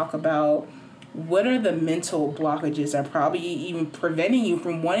to talk about what are the mental blockages that are probably even preventing you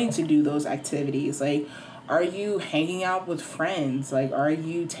from wanting to do those activities. Like, are you hanging out with friends? Like, are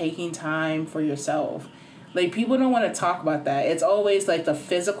you taking time for yourself? Like, people don't want to talk about that. It's always like the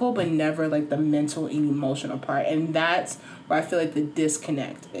physical, but never like the mental and emotional part. And that's where I feel like the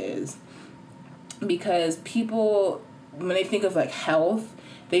disconnect is. Because people, when they think of like health,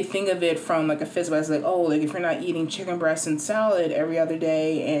 they think of it from like a physical, as like, oh, like if you're not eating chicken breast and salad every other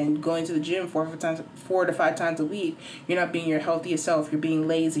day and going to the gym 4 to 5 times a week, you're not being your healthiest self. You're being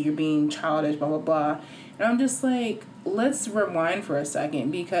lazy. You're being childish. Blah blah blah. And I'm just like, let's rewind for a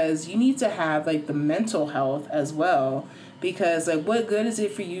second, because you need to have like the mental health as well. Because like, what good is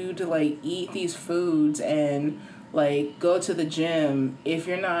it for you to like eat these foods and like go to the gym if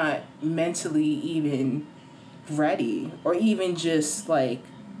you're not mentally even ready, or even just like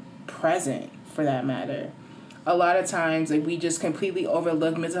present for that matter? A lot of times like we just completely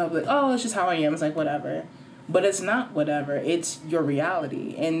overlook mental health, like, oh, it's just how I am, it's like whatever. But it's not whatever, it's your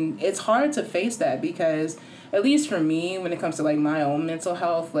reality. And it's hard to face that, because at least for me, when it comes to like my own mental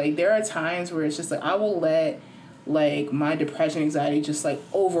health, like there are times where it's just like I will let like my depression, anxiety just like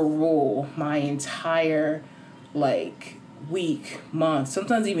overrule my entire like week, month,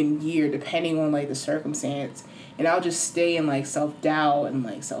 sometimes even year, depending on like the circumstance. And I'll just stay in like self-doubt and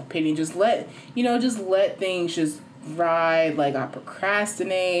like self-pity, just let things just ride. Like I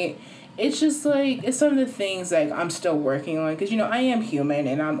procrastinate. It's just like, it's some of the things like I'm still working on, because I am human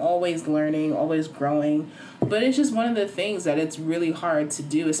and I'm always learning, always growing. But it's just one of the things that it's really hard to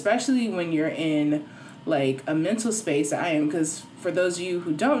do, especially when you're in like a mental space that I am. Because for those of you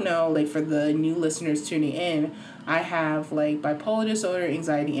who don't know, like for the new listeners tuning in, I have like bipolar disorder,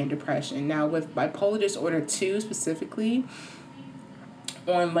 anxiety, and depression. Now with bipolar disorder 2 specifically,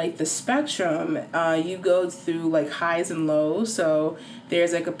 on like the spectrum, you go through like highs and lows. So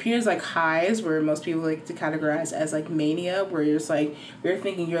there's like appears like highs, where most people like to categorize as like mania, where you're just like, you're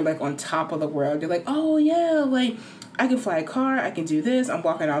thinking you're like on top of the world. You're like, oh yeah, like I can fly a car, I can do this, I'm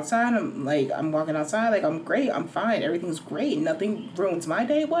walking outside, like I'm great, I'm fine, everything's great, nothing ruins my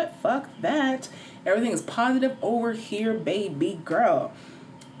day. What? Fuck that. Everything is positive over here, baby girl.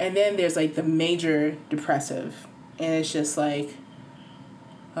 And then there's like the major depressive, and it's just like,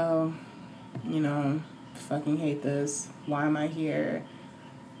 oh, fucking hate this. Why am I here?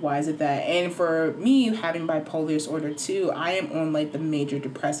 Why is it that? And for me, having bipolar disorder too, I am on like the major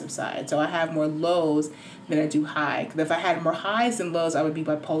depressive side. So I have more lows than I do high. Because if I had more highs than lows, I would be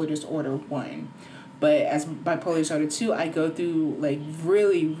bipolar disorder 1. But as bipolar disorder 2, I go through like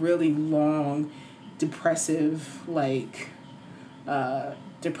really, really long depressive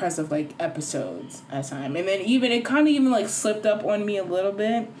episodes at time. And then it kind of even like slipped up on me a little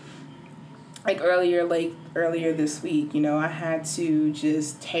bit. Like earlier this week, I had to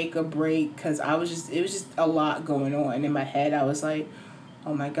just take a break because it was just a lot going on in my head. I was like,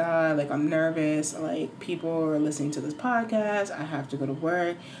 oh my God, like I'm nervous. Like people are listening to this podcast. I have to go to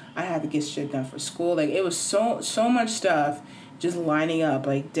work. I have to get shit done for school. Like it was so much stuff just lining up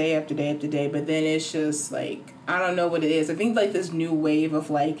like day after day after day. But then it's just like, I don't know what it is. I think like this new wave of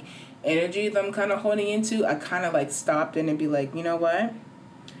like energy that I'm kind of holding into, I kind of like stopped in and be like, you know what?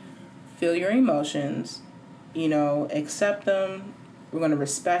 Feel your emotions, accept them. We're going to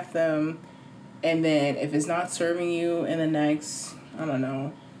respect them. And then if it's not serving you in the next,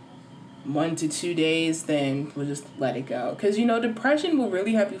 1 to 2 days, then we'll just let it go. Because, depression will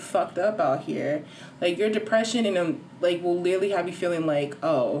really have you fucked up out here. Like, your depression will literally have you feeling like,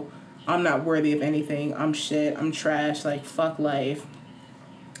 oh, I'm not worthy of anything. I'm shit. I'm trash. Like, fuck life.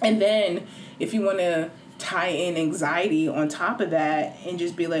 And then if you want to tie in anxiety on top of that and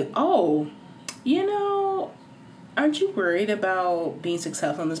just be like, oh, aren't you worried about being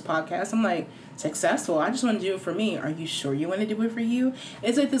successful on this podcast? I'm like, successful? I just want to do it for me. Are you sure you want to do it for you?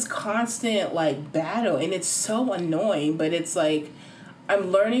 It's like this constant like battle, and it's so annoying, but it's like I'm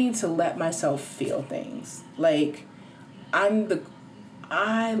learning to let myself feel things. Like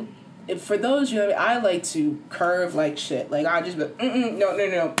for those I like to curve like shit. Like I just be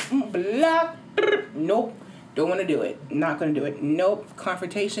no, blah, nope, don't want to do it. Not gonna do it. Nope,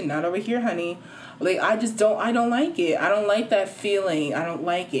 confrontation, not over here, honey. Like I don't like it. I don't like that feeling. I don't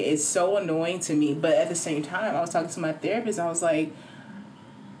like it. It's so annoying to me. But at the same time, I was talking to my therapist. I was like,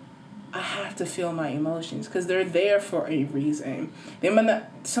 I have to feel my emotions because they're there for a reason.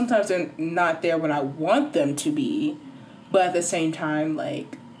 Sometimes they're not there when I want them to be, but at the same time,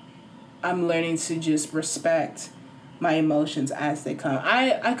 like, I'm learning to just respect my emotions as they come.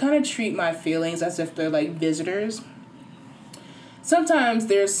 I kind of treat my feelings as if they're like visitors. Sometimes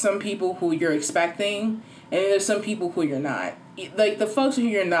there's some people who you're expecting, and there's some people who you're not. Like the folks who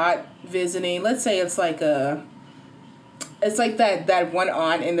you're not visiting, let's say it's like that one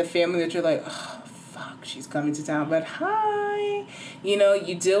aunt in the family that you're like, oh, fuck, she's coming to town, but hi.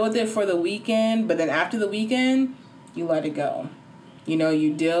 You deal with it for the weekend, but then after the weekend, you let it go.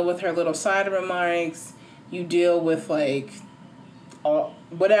 You deal with her little side remarks. You deal with, like,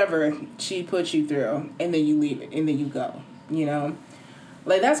 whatever she puts you through, and then you leave it, and then you go,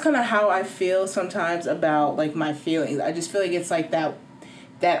 Like, that's kind of how I feel sometimes about, like, my feelings. I just feel like it's like that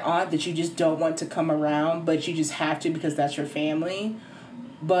aunt that you just don't want to come around, but you just have to because that's your family.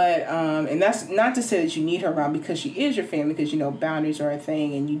 But, and that's not to say that you need her around because she is your family, because, boundaries are a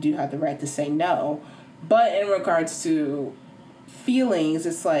thing, and you do have the right to say no. But in regards to feelings,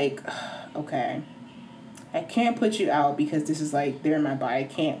 it's like, okay, I can't put you out because this is like, they're in my body. I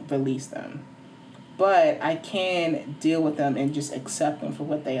can't release them. But I can deal with them and just accept them for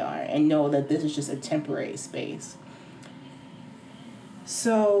what they are and know that this is just a temporary space.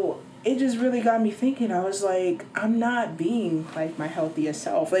 So it just really got me thinking. I was like, I'm not being like my healthiest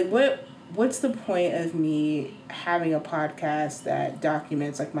self. Like what's the point of me having a podcast that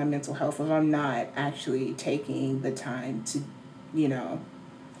documents like my mental health if I'm not actually taking the time to,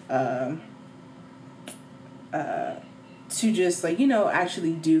 to just like,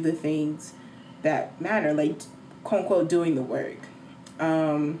 actually do the things that matter, like quote unquote doing the work.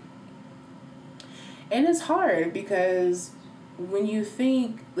 And it's hard because when you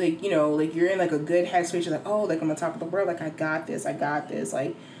think like, like you're in like a good headspace, you're like, oh, like I'm on top of the world, like I got this,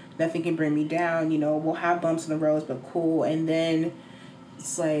 like nothing can bring me down, we'll have bumps in the roads, but cool. And then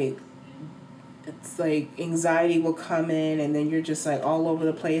it's like anxiety will come in, and then you're just like all over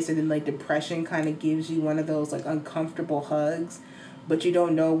the place, and then like depression kind of gives you one of those like uncomfortable hugs, but you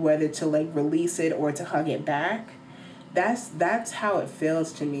don't know whether to like release it or to hug it back. That's how it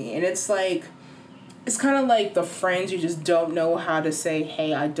feels to me. And it's like, it's kind of like the friends you just don't know how to say,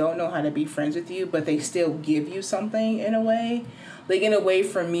 hey, I don't know how to be friends with you, but they still give you something in a way. Like, in a way,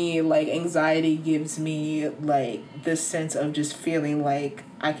 for me, like, anxiety gives me, like, this sense of just feeling like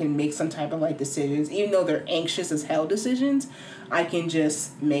I can make some type of, like, decisions. Even though they're anxious as hell decisions, I can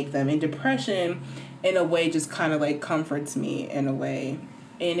just make them. And depression, in a way, just kind of, like, comforts me in a way.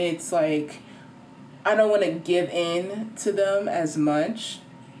 And it's like, I don't want to give in to them as much,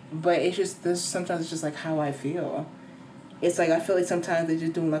 but it's just, this sometimes it's just like how I feel. It's like, I feel like sometimes they're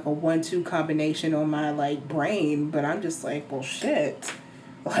just doing like a 1-2 combination on my like brain, but I'm just like, well, shit.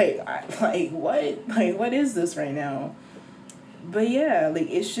 Like what? Like, what is this right now? But yeah, like,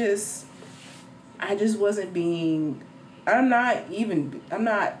 it's just, I just wasn't being, I'm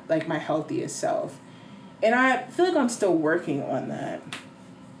not like my healthiest self. And I feel like I'm still working on that.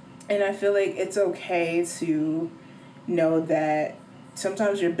 And I feel like it's okay to know that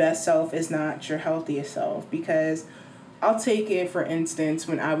sometimes your best self is not your healthiest self. Because I'll take it, for instance,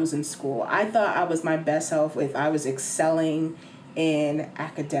 when I was in school. I thought I was my best self if I was excelling in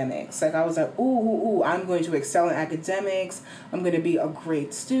academics. Like, I was like, ooh, I'm going to excel in academics. I'm going to be a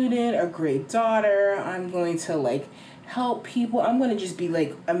great student, a great daughter. I'm going to, like, help people. I'm going to just be,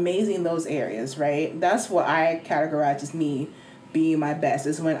 like, amazing in those areas, right? That's what I categorize as me being my best,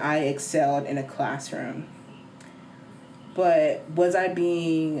 is when I excelled in a classroom. But was I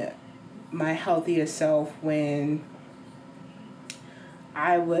being my healthiest self when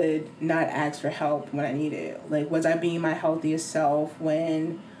I would not ask for help when I needed it? Like, was I being my healthiest self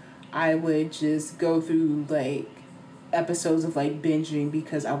when I would just go through, like, episodes of, like, binging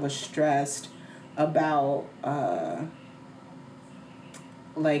because I was stressed about, my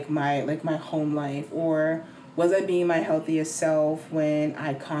home life? Or was I being my healthiest self when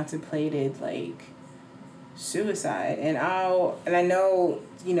I contemplated, like, suicide? And I know,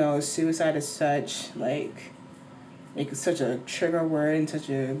 suicide is such, like, it's such a trigger word and such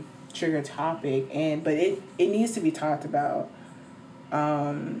a trigger topic, but it needs to be talked about.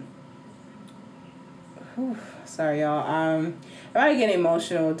 Sorry, y'all. If I get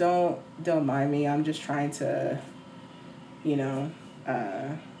emotional, don't mind me. I'm just trying to, uh,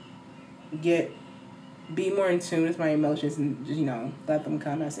 get be more in tune with my emotions and let them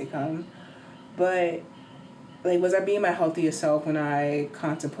come as they come. But, like, was I being my healthiest self when I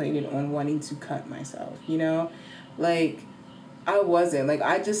contemplated on wanting to cut myself? Like, I wasn't. Like,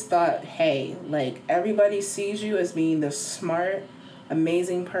 I just thought, hey, like, everybody sees you as being the smart,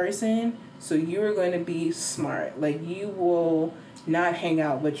 amazing person, so you're going to be smart. Like, you will not hang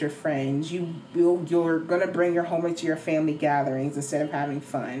out with your friends. You're going to bring your homework to your family gatherings instead of having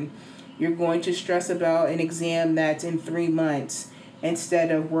fun. You're going to stress about an exam that's in 3 months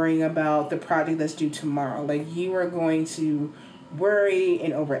instead of worrying about the project that's due tomorrow. Like, you are going to worry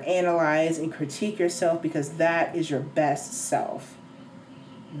and overanalyze and critique yourself because that is your best self.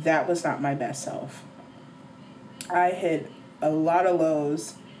 That was not my best self. I hit a lot of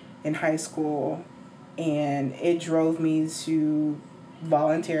lows in high school, and it drove me to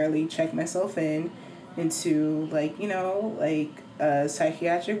voluntarily check myself into a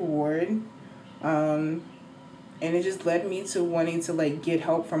psychiatric ward. And it just led me to wanting to, like, get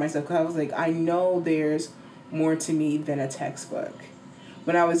help for myself, because I was like, I know there's more to me than a textbook.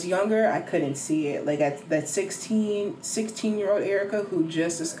 When I was younger, I couldn't see it. Like, at that 16-year-old Erica who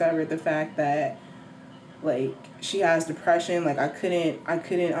just discovered the fact that, like, she has depression, like, I couldn't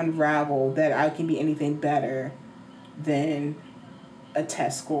unravel that I can be anything better than a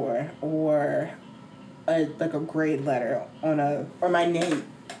test score or a grade letter or my name,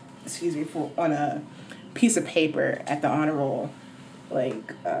 on a piece of paper at the honor roll,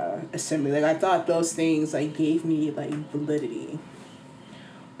 like, assembly. Like, I thought those things, like, gave me, like, validity,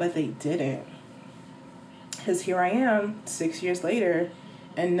 but they didn't. Because here I am 6 years later,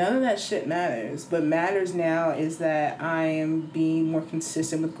 and none of that shit matters. What matters now is that I am being more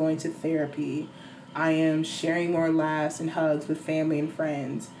consistent with going to therapy. I am sharing more laughs and hugs with family and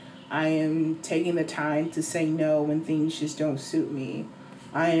friends. I am taking the time to say no when things just don't suit me.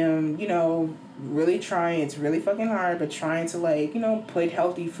 I am, really trying. It's really fucking hard, but trying to, like, put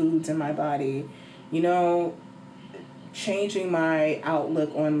healthy foods in my body. Changing my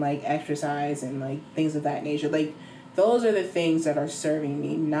outlook on, like, exercise and, like, things of that nature. Like, those are the things that are serving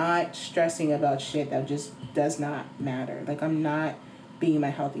me, not stressing about shit that just does not matter. Like, I'm not being my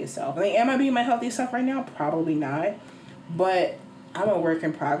healthiest self. Like, am I being my healthiest self right now? Probably not. But I'm a work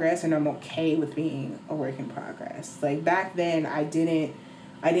in progress, and I'm okay with being a work in progress. Like, back then, I didn't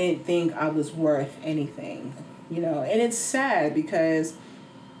think I was worth anything, And it's sad because,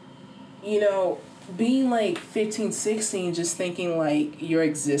 being, like, 15, 16, just thinking, like, your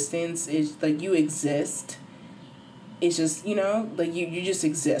existence is, like, you exist. It's just, like, you just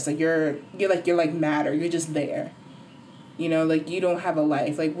exist. Like, you're matter. You're just there. Like, you don't have a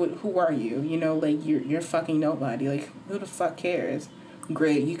life. Like, who are you? Like, you're fucking nobody. Like, who the fuck cares?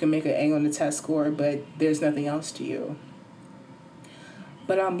 Great, you can make an A on the test score, but there's nothing else to you.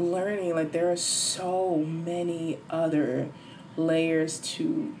 But I'm learning, like, there are so many other layers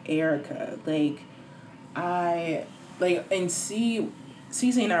to Erica. Like, I, like, and Cece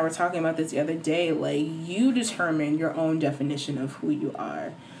and I were talking about this the other day. Like, you determine your own definition of who you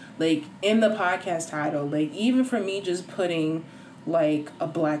are. Like, in the podcast title, like, even for me just putting, like, a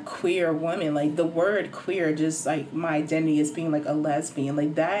black queer woman, like, the word queer, just, like, my identity as being, like, a lesbian,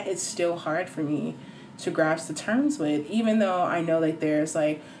 like, that is still hard for me to grasp the terms with, even though I know, like, there's,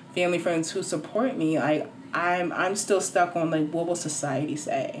 like, family friends who support me. Like, I'm still stuck on, like, what will society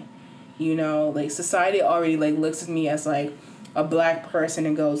say? You know, like, society already, like, looks at me as, like, a black person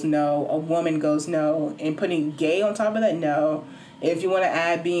and goes no, a woman goes no, and putting gay on top of that, no. If you want to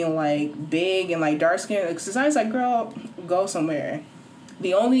add being, like, big and, like, dark skin, like, society's like, girl, go somewhere.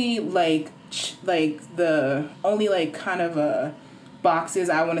 The only, like, the only, like, kind of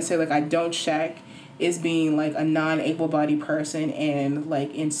boxes I want to say, like, I don't check is being, like, a non-able-bodied person and,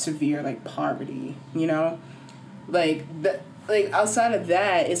 like, in severe, like, poverty, you know? Like, like, outside of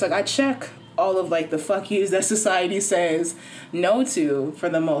that, it's like I check all of, like, the fuck yous that society says no to for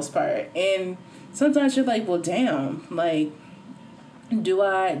the most part. And sometimes you're like, well, damn, like, do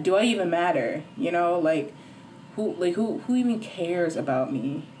I even matter? You know, like, who even cares about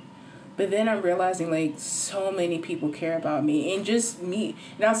me? But then I'm realizing, like, so many people care about me, and just me.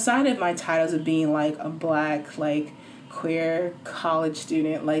 And outside of my titles of being, like, a black, like, queer college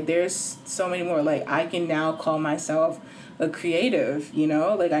student, like, there's so many more. Like, I can now call myself a creative, you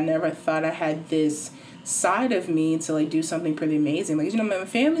know? Like, I never thought I had this side of me to, like, do something pretty amazing. Like, you know, my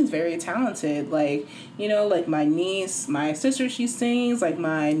family's very talented. Like, you know, like, my niece, my sister, she sings. Like,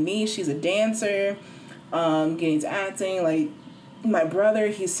 my niece, she's a dancer, getting into acting. Like, my brother,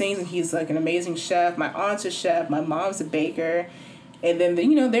 he sings and he's, like, an amazing chef. My aunt's a chef. My mom's a baker. And then,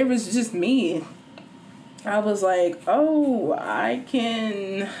 you know, there was just me. I was like, oh, I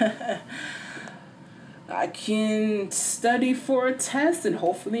can I can study for a test and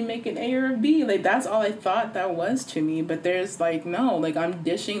hopefully make an A or a B. Like, that's all I thought that was to me. But there's, like, no, like, I'm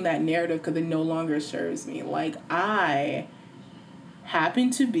dishing that narrative because it no longer serves me. Like, I happen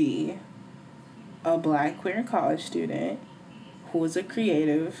to be a black queer college student who is a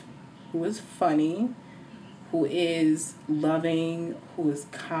creative, who is funny, who is loving, who is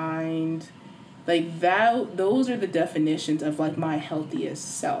kind. Like, that, those are the definitions of, like, my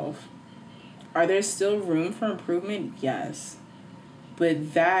healthiest self. Are there still room for improvement? Yes.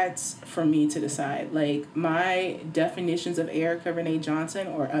 But that's for me to decide. Like, my definitions of Erica Renee Johnson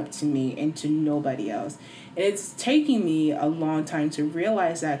are up to me and to nobody else. And it's taking me a long time to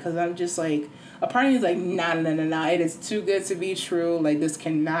realize that, because I'm just like, a part of me is like, nah, it is too good to be true. Like, this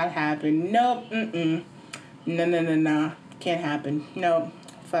cannot happen. Nope, no, can't happen. Nope,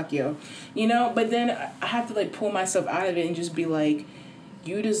 fuck you. You know, but then I have to, like, pull myself out of it and just be like,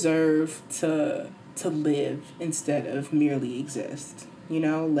 you deserve to live instead of merely exist. You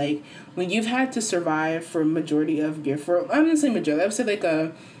know, like, when you've had to survive for a majority of your, I'm gonna say majority, I would say like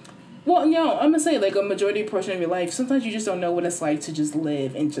a, well, no, I'm gonna say like a majority portion of your life, sometimes you just don't know what it's like to just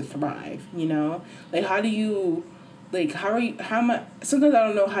live and to thrive, you know? Like, how do you, like, how am I, sometimes I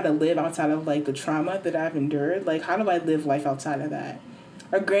don't know how to live outside of, like, the trauma that I've endured. Like, how do I live life outside of that?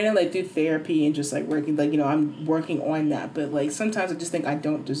 Or granted, like, through therapy and just, like, working, like, you know, I'm working on that. But, like, sometimes I just think I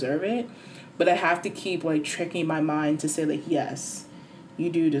don't deserve it. But I have to keep, like, tricking my mind to say, like, yes, you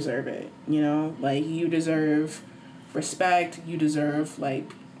do deserve it. You know? Like, you deserve respect. You deserve,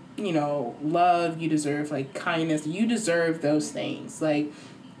 like, you know, love. You deserve, like, kindness. You deserve those things. Like,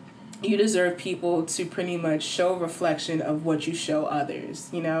 you deserve people to pretty much show reflection of what you show others,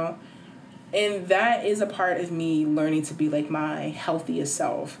 you know? And that is a part of me learning to be, like, my healthiest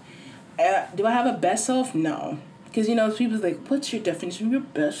self. Do I have a best self? No. Because, you know, people's like, what's your definition of your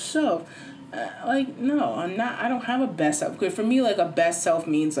best self? Like, no, I don't have a best self. Because for me, like, a best self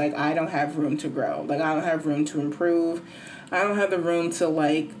means, like, I don't have room to grow. Like, I don't have room to improve. I don't have the room to,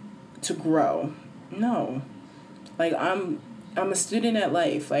 like, to grow. No. Like, I'm a student at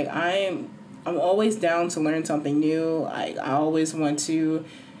life. Like, I'm always down to learn something new. I always want to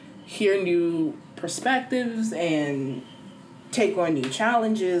hear new perspectives and take on new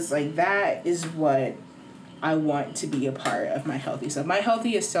challenges. Like, that is what I want to be a part of my healthy self. My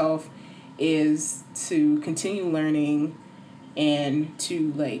healthiest self is to continue learning and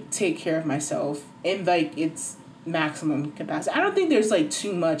to, like, take care of myself in, like, its maximum capacity. I don't think there's, like,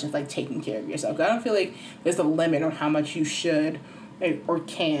 too much of, like, taking care of yourself. I don't feel like there's a limit on how much you should or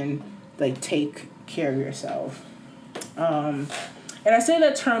can, like, take care of yourself. And I say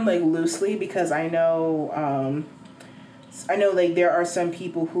that term, like, loosely because I know, like, there are some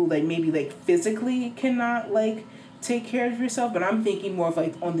people who, like, maybe, like, physically cannot, like, take care of yourself, but I'm thinking more of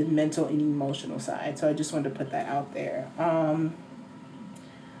like on the mental and emotional side. So I just wanted to put that out there.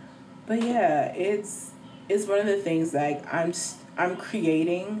 But yeah, it's one of the things like I'm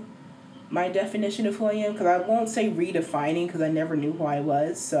creating my definition of who I am, because I won't say redefining because I never knew who I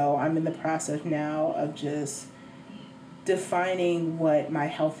was. So I'm in the process now of just defining what my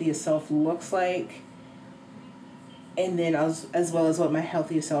healthiest self looks like, and then as well as what my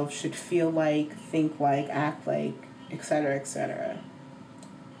healthiest self should feel like, think like, act like, etc., etc.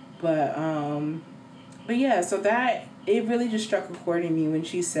 But yeah, so that it really just struck a chord in me when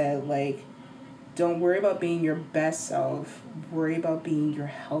she said, like, don't worry about being your best self, worry about being your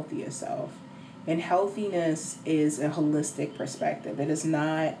healthiest self. And healthiness is a holistic perspective. It is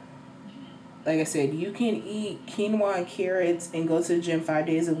not, like I said, you can eat quinoa and carrots and go to the gym 5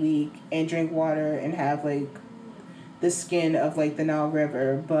 days a week and drink water and have like the skin of like the Nile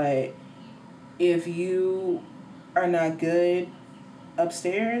River, but if you are not good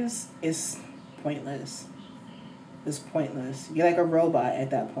upstairs, it's pointless. It's pointless. You're like a robot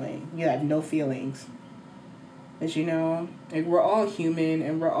at that point. You have no feelings. But you know, like we're all human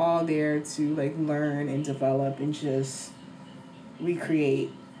and we're all there to like learn and develop and just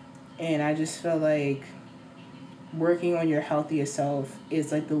recreate. And I just feel like working on your healthiest self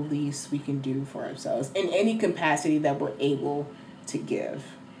is like the least we can do for ourselves in any capacity that we're able to give.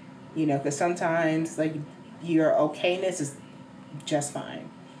 You know, because sometimes like your okayness is just fine.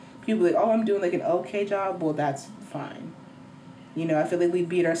 People are like, oh, I'm doing like an okay job. Well, that's fine. You know, I feel like we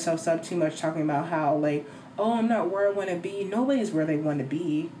beat ourselves up too much talking about how like, oh, I'm not where I want to be. Nobody's where they want to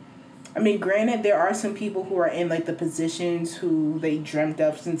be. I mean, granted, there are some people who are in like the positions who they dreamt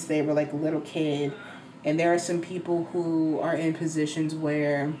of since they were like a little kid. And there are some people who are in positions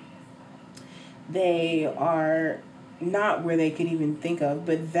where they are not where they could even think of.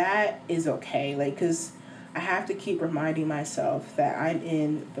 But that is okay. Like, because I have to keep reminding myself that I'm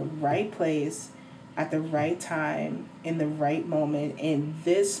in the right place at the right time in the right moment. And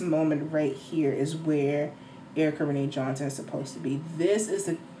this moment right here is where Erica Renee Johnson is supposed to be. This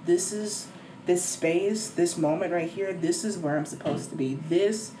space, this moment right here, this is where I'm supposed to be.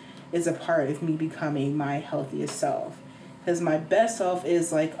 This is a part of me becoming my healthiest self. Because my best self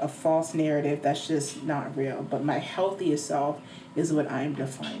is like a false narrative that's just not real. But my healthiest self is what I'm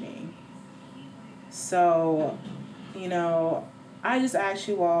defining. So, you know, I just ask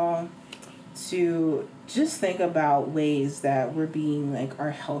you all to just think about ways that we're being like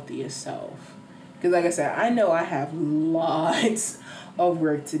our healthiest self. Because like I said, I know I have lots of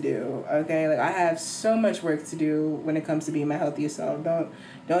work to do, okay? Like I have so much work to do when it comes to being my healthiest self. Don't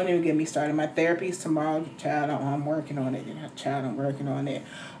even get me started. My therapy's tomorrow, child. I'm working on it. Child, I'm working on it.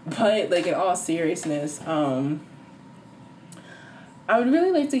 But like in all seriousness, I would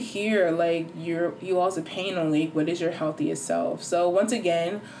really like to hear like you all's opinion on like what is your healthiest self. So once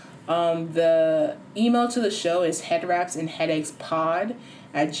again, the email to the show is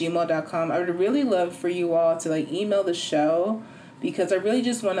headwrapsandheadaches@gmail.com. I would really love for you all to like email the show, because I really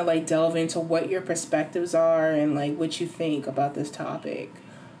just want to like delve into what your perspectives are and like what you think about this topic.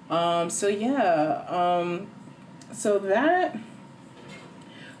 So that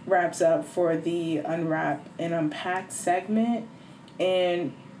wraps up for the Unwrap and Unpack segment.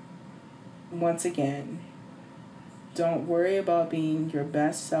 And once again, don't worry about being your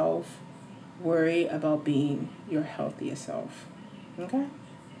best self. Worry about being your healthiest self. Okay?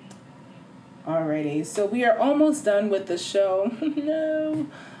 Alrighty. So we are almost done with the show. No.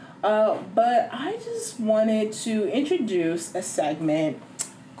 But I just wanted to introduce a segment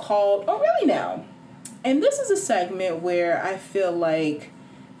called Oh Really Now. And this is a segment where I feel like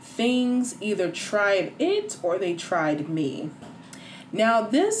things either tried it or they tried me. Now,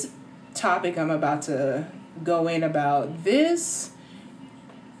 this topic I'm about to go in about, this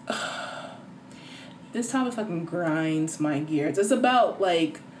topic fucking grinds my gears. It's about,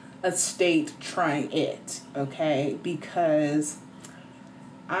 like, a state trying it, okay? Because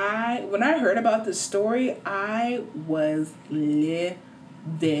when I heard about this story, I was livid,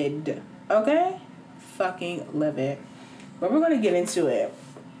 okay? Fucking livid. But we're going to get into it.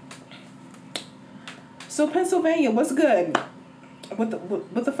 So, Pennsylvania, what's good? What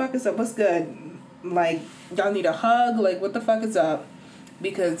the fuck is up? What's good? Like, y'all need a hug? Like, what the fuck is up?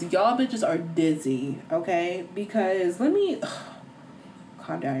 Because y'all bitches are dizzy, okay? Because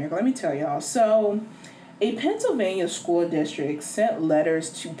calm down here. Let me tell y'all. So, a Pennsylvania school district sent letters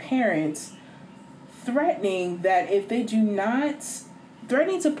to parents threatening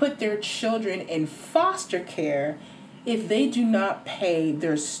to put their children in foster care if they do not pay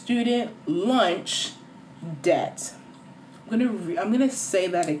their student lunch debt. I'm gonna say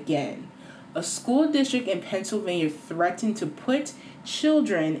that again. A school district in Pennsylvania threatened to put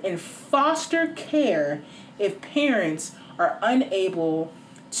children in foster care if parents are unable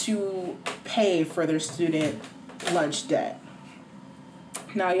to pay for their student lunch debt.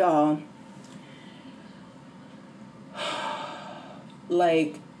 Now, y'all,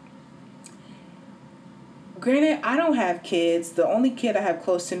 like, granted, I don't have kids. The only kid I have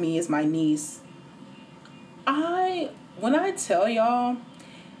close to me is my niece. When I tell y'all,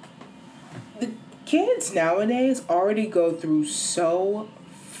 the kids nowadays already go through so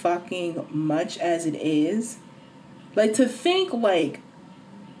fucking much as it is. Like, to think, like,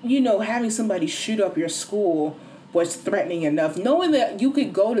 having somebody shoot up your school was threatening enough. Knowing that you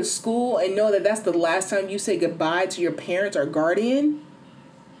could go to school and know that that's the last time you say goodbye to your parents or guardian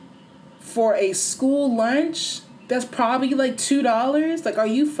for a school lunch that's probably like $2. Like, are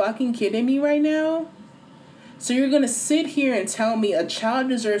you fucking kidding me right now? So you're going to sit here and tell me a child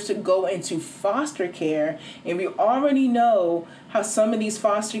deserves to go into foster care, and we already know how some of these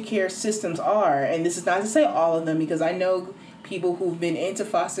foster care systems are. And this is not to say all of them, because I know people who've been into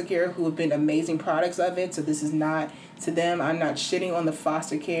foster care who have been amazing products of it. So this is not to them. I'm not shitting on the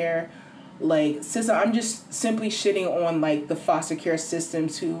foster care. Like, sister, I'm just simply shitting on, like, the foster care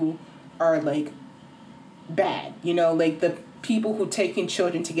systems who are, like, bad. Like the people who take in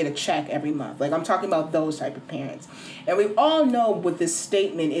children to get a check every month. Like, I'm talking about those type of parents. And we all know what this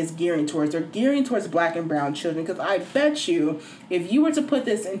statement is gearing towards. They're gearing towards black and brown children, because I bet you if you were to put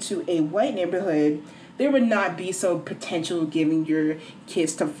this into a white neighborhood, there would not be some potential giving your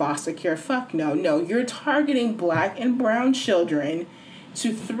kids to foster care. Fuck no. No, you're targeting black and brown children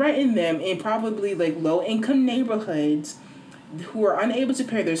to threaten them in probably like low-income neighborhoods who are unable to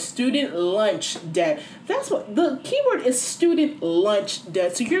pay their student lunch debt. That's what the keyword is, student lunch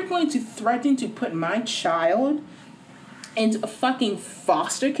debt. So you're going to threaten to put my child into a fucking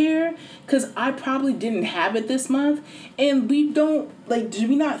foster care because I probably didn't have it this month. And we don't, like, do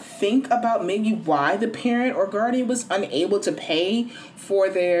we not think about maybe why the parent or guardian was unable to pay for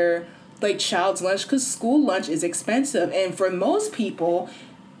their, like, child's lunch? Because school lunch is expensive. And for most people,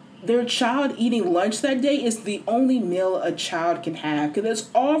 their child eating lunch that day is the only meal a child can have, because it's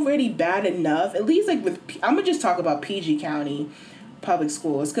already bad enough, at least like with, I'm going to just talk about PG County public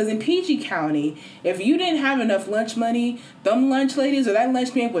schools, because in PG County, if you didn't have enough lunch money, them lunch ladies or that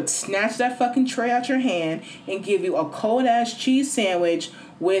lunch man would snatch that fucking tray out your hand and give you a cold ass cheese sandwich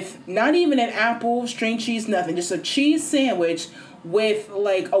with not even an apple, string cheese, nothing, just a cheese sandwich with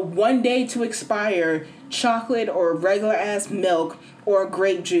like a 1 day to expire chocolate or regular ass milk or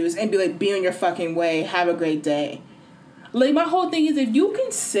grape juice, and be like, be on your fucking way, have a great day. Like, my whole thing is, if you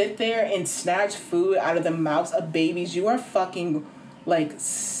can sit there and snatch food out of the mouths of babies, you are fucking, like,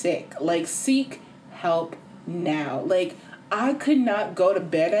 sick. Like, seek help now. Like, I could not go to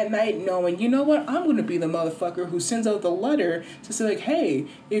bed at night knowing, you know what, I'm going to be the motherfucker who sends out the letter to say, like, hey,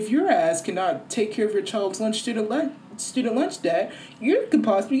 if your ass cannot take care of your child's student lunch debt, you could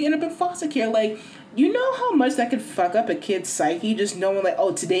possibly end up in foster care. Like, you know how much that could fuck up a kid's psyche, just knowing, like,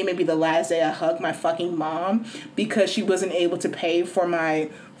 oh, today may be the last day I hug my fucking mom because she wasn't able to pay for my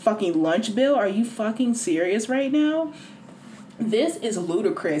fucking lunch bill? Are you fucking serious right now? This is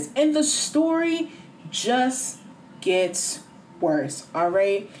ludicrous. And the story just gets worse, all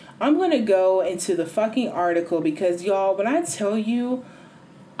right? I'm going to go into the fucking article because, y'all, when I tell you,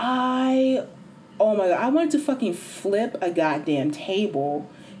 oh my God, I wanted to fucking flip a goddamn table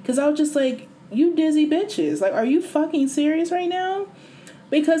because I was just like, you dizzy bitches. Like, are you fucking serious right now?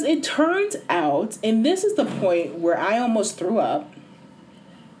 Because it turns out, and this is the point where I almost threw up,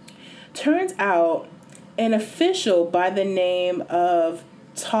 turns out an official by the name of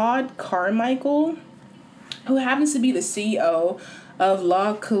Todd Carmichael, who happens to be the CEO of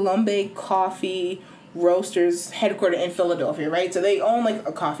La Colombe Coffee Roasters, headquartered in Philadelphia, right? So they own, like,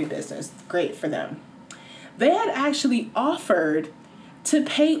 a coffee business. Great for them. They had actually offered to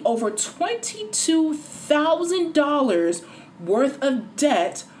pay over $22,000 worth of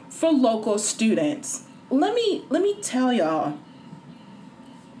debt for local students. Let me tell y'all.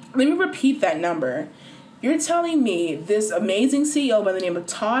 Let me repeat that number. You're telling me this amazing CEO by the name of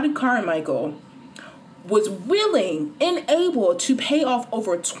Todd Carmichael was willing and able to pay off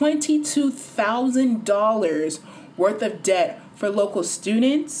over $22,000 worth of debt for local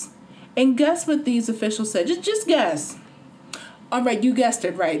students? And guess what these officials said? Just guess. All right, you guessed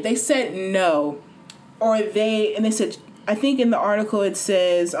it right. They said no. They said, I think in the article it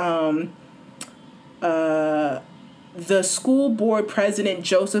says, the school board president,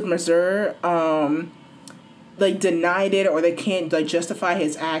 Joseph Mazur, like denied it, or they can't like justify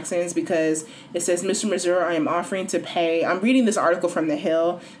his actions, because it says, Mr. Missouri, I am offering to pay. I'm reading this article from The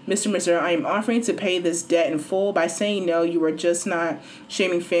Hill. Mr. Missouri, I am offering to pay this debt in full. By saying no, you are just not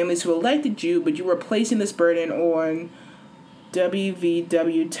shaming families who elected you, but you are placing this burden on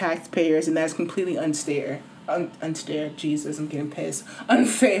WVW taxpayers, and that's completely unfair. Jesus, I'm getting pissed.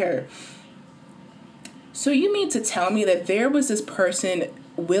 Unfair. So you mean to tell me that there was this person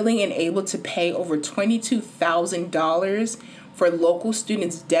willing and able to pay over $22,000 for local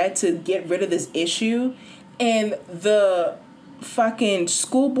students' debt to get rid of this issue, and the fucking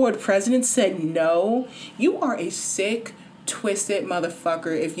school board president said no? You are a sick, twisted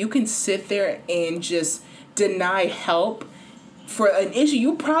motherfucker if you can sit there and just deny help for an issue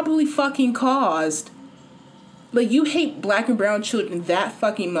you probably fucking caused. Like, you hate black and brown children that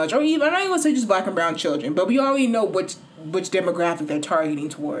fucking much. Or even, I'm not even gonna say just black and brown children, but we already know which demographic they're targeting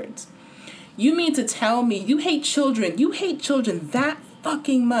towards. You mean to tell me you hate children that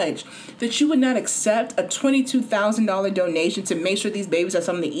fucking much that you would not accept a $22,000 donation to make sure these babies have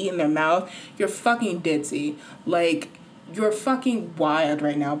something to eat in their mouth? You're fucking ditzy. Like, you're fucking wild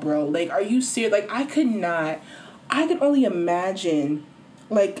right now, bro. Like, are you serious? Like, I could only imagine,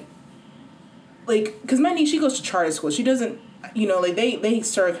 like, because my niece, she goes to charter school. She doesn't, like, they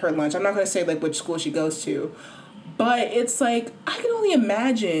serve her lunch. I'm not going to say, like, which school she goes to. But it's, like, I can only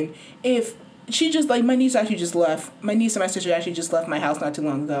imagine if she just, like, my niece and my sister actually just left my house not too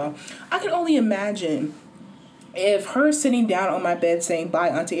long ago. I can only imagine if her sitting down on my bed saying, bye,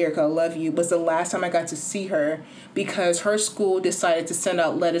 Auntie Erica, I love you, was the last time I got to see her because her school decided to send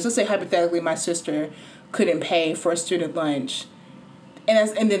out letters. Let's say, hypothetically, my sister couldn't pay for a student lunch.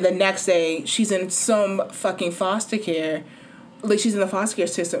 And then the next day, she's in some fucking foster care. Like, she's in the foster care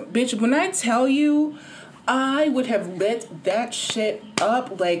system. Bitch, when I tell you, I would have lit that shit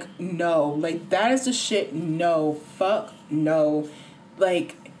up. Like, no. Like, that is the shit. No. Fuck no.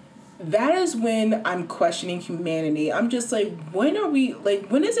 Like, that is when I'm questioning humanity. I'm just like, when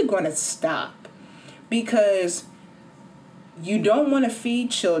is it going to stop? Because you don't want to feed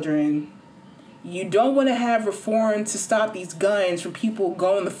children. You don't want to have reform to stop these guns from people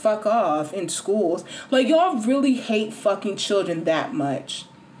going the fuck off in schools. Like, y'all really hate fucking children that much.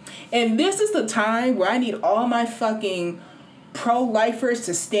 And this is the time where I need all my fucking pro-lifers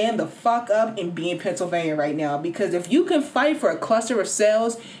to stand the fuck up and be in Pennsylvania right now. Because if you can fight for a cluster of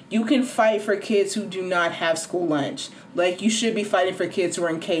cells, you can fight for kids who do not have school lunch. Like, you should be fighting for kids who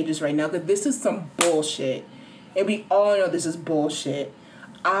are in cages right now. Because this is some bullshit. And we all know this is bullshit.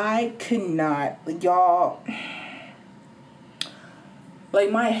 I could not, like, y'all, like,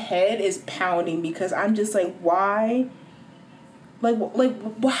 my head is pounding because I'm just like, why? Like,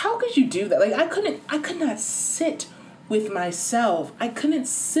 how could you do that? Like, I could not sit with myself. I couldn't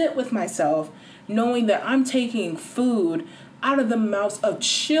sit with myself knowing that I'm taking food out of the mouths of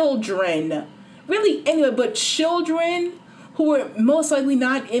children. Really, anyway, but children who are most likely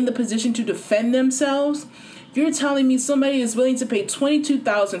not in the position to defend themselves. You're telling me somebody is willing to pay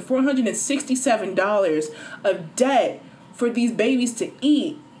 $22,467 of debt for these babies to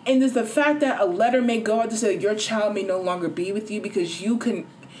eat. And there's the fact that a letter may go out to say your child may no longer be with you because you couldn't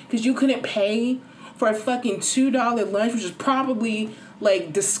pay for a fucking $2 lunch, which is probably,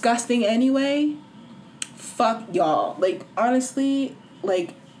 like, disgusting anyway. Fuck y'all. Like, honestly,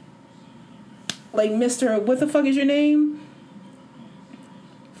 like Mr. What the fuck is your name?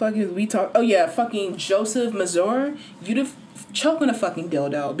 Fucking Joseph Mazur, you'd choke on a fucking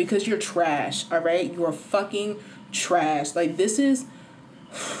dildo because you're trash, alright? You're fucking trash. Like, this is...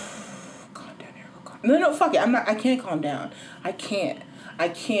 Calm down, Erica. No, fuck it. I can't calm down. I can't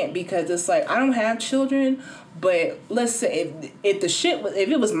because it's like, I don't have children, but let's say if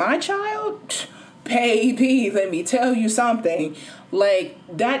it was my child... Baby, let me tell you something. Like,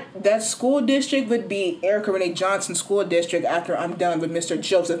 that school district would be Erica Renee Johnson School District after I'm done with Mr.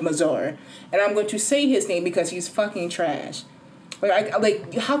 Joseph Mazur. And I'm going to say his name because he's fucking trash.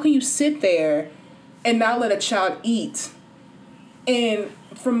 Like, how can you sit there and not let a child eat? And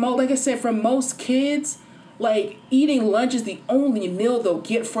for most kids, like, eating lunch is the only meal they'll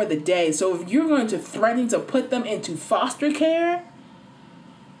get for the day. So if you're going to threaten to put them into foster care,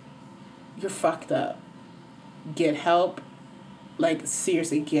 you're fucked up. Get help. Like,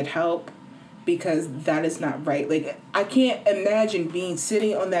 seriously, get help. Because that is not right. Like, I can't imagine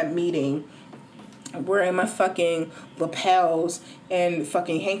sitting on that meeting wearing my fucking lapels and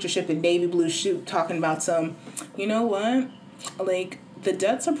fucking handkerchief and navy blue suit talking about some, you know what? Like, the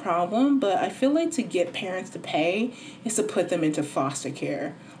debt's a problem, but I feel like to get parents to pay is to put them into foster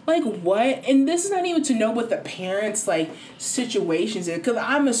care. Like, what? And this is not even to know what the parents, like, situations is. Because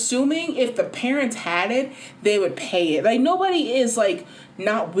I'm assuming if the parents had it, they would pay it. Like, nobody is, like,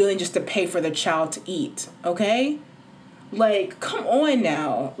 not willing just to pay for the child to eat, okay? Like, come on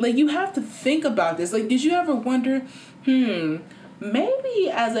now. Like, you have to think about this. Like, did you ever wonder, maybe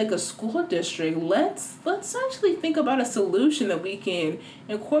as like a school district, let's actually think about a solution that we can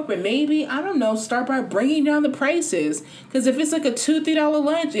incorporate. Maybe, I don't know, start by bringing down the prices. Because if it's like a $2-3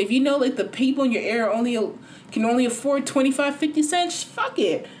 lunch, if you know like the people in your area can only afford 25-50 cents, fuck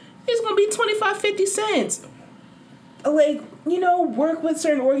it, it's gonna be 25-50 cents. Like, work with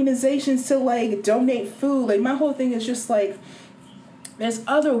certain organizations to like donate food. Like, my whole thing is just like, there's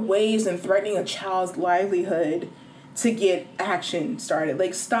other ways than threatening a child's livelihood to get action started.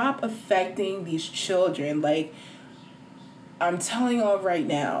 Like, stop affecting these children. Like, I'm telling y'all right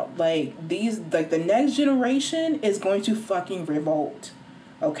now, like, the next generation is going to fucking revolt.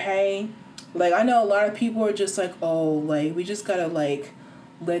 Okay? Like, I know a lot of people are just like, oh, like, we just gotta, like,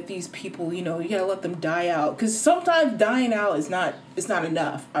 let these people, you gotta let them die out. Because sometimes dying out is not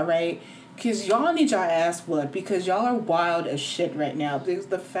enough, all right? Because y'all need y'all ass whooped, because y'all are wild as shit right now. Because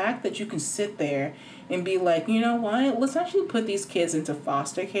the fact that you can sit there and be like, you know what, let's actually put these kids into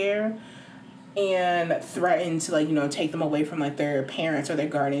foster care and threaten to, like, take them away from, like, their parents or their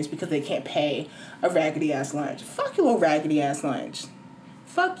guardians because they can't pay a raggedy-ass lunch. Fuck your little raggedy-ass lunch.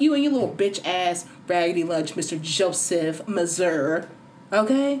 Fuck you and your little bitch-ass raggedy lunch, Mr. Joseph Mazur.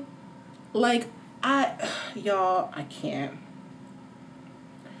 Okay? Like, y'all, I can't.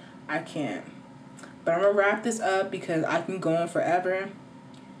 But I'm gonna wrap this up because I can go on forever.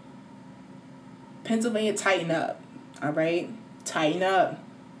 Pennsylvania, tighten up. All right? Tighten up.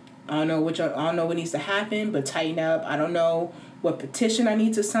 I don't know what needs to happen, but tighten up. I don't know what petition I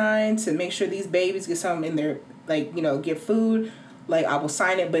need to sign to make sure these babies get something in their, like, get food. Like, I will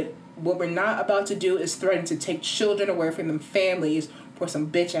sign it, but what we're not about to do is threaten to take children away from them families for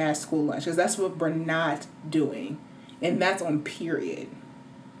some bitch-ass school lunch. Because that's what we're not doing. And that's on period.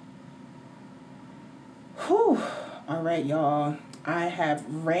 Whew. All right, y'all. I have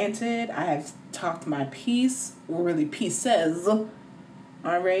ranted. I have talked my piece. Or really pieces. All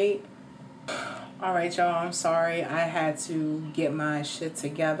right. All right, y'all. I'm sorry. I had to get my shit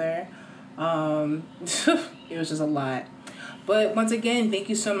together. It was just a lot. But once again, thank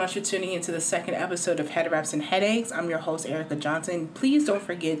you so much for tuning into the second episode of Head Wraps and Headaches. I'm your host, Erica Johnson. Please don't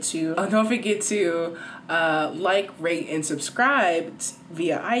forget to like, rate, and subscribe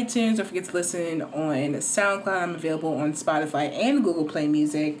via iTunes. Don't forget to listen on SoundCloud. I'm available on Spotify and Google Play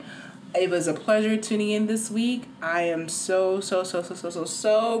Music. It was a pleasure tuning in this week. I am so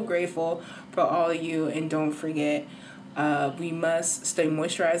grateful for all of you. And don't forget, we must stay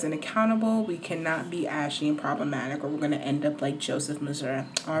moisturized and accountable. We cannot be ashy and problematic, or we're going to end up like Joseph Mazur.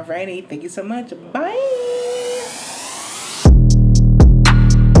 Alrighty, thank you so much. Bye.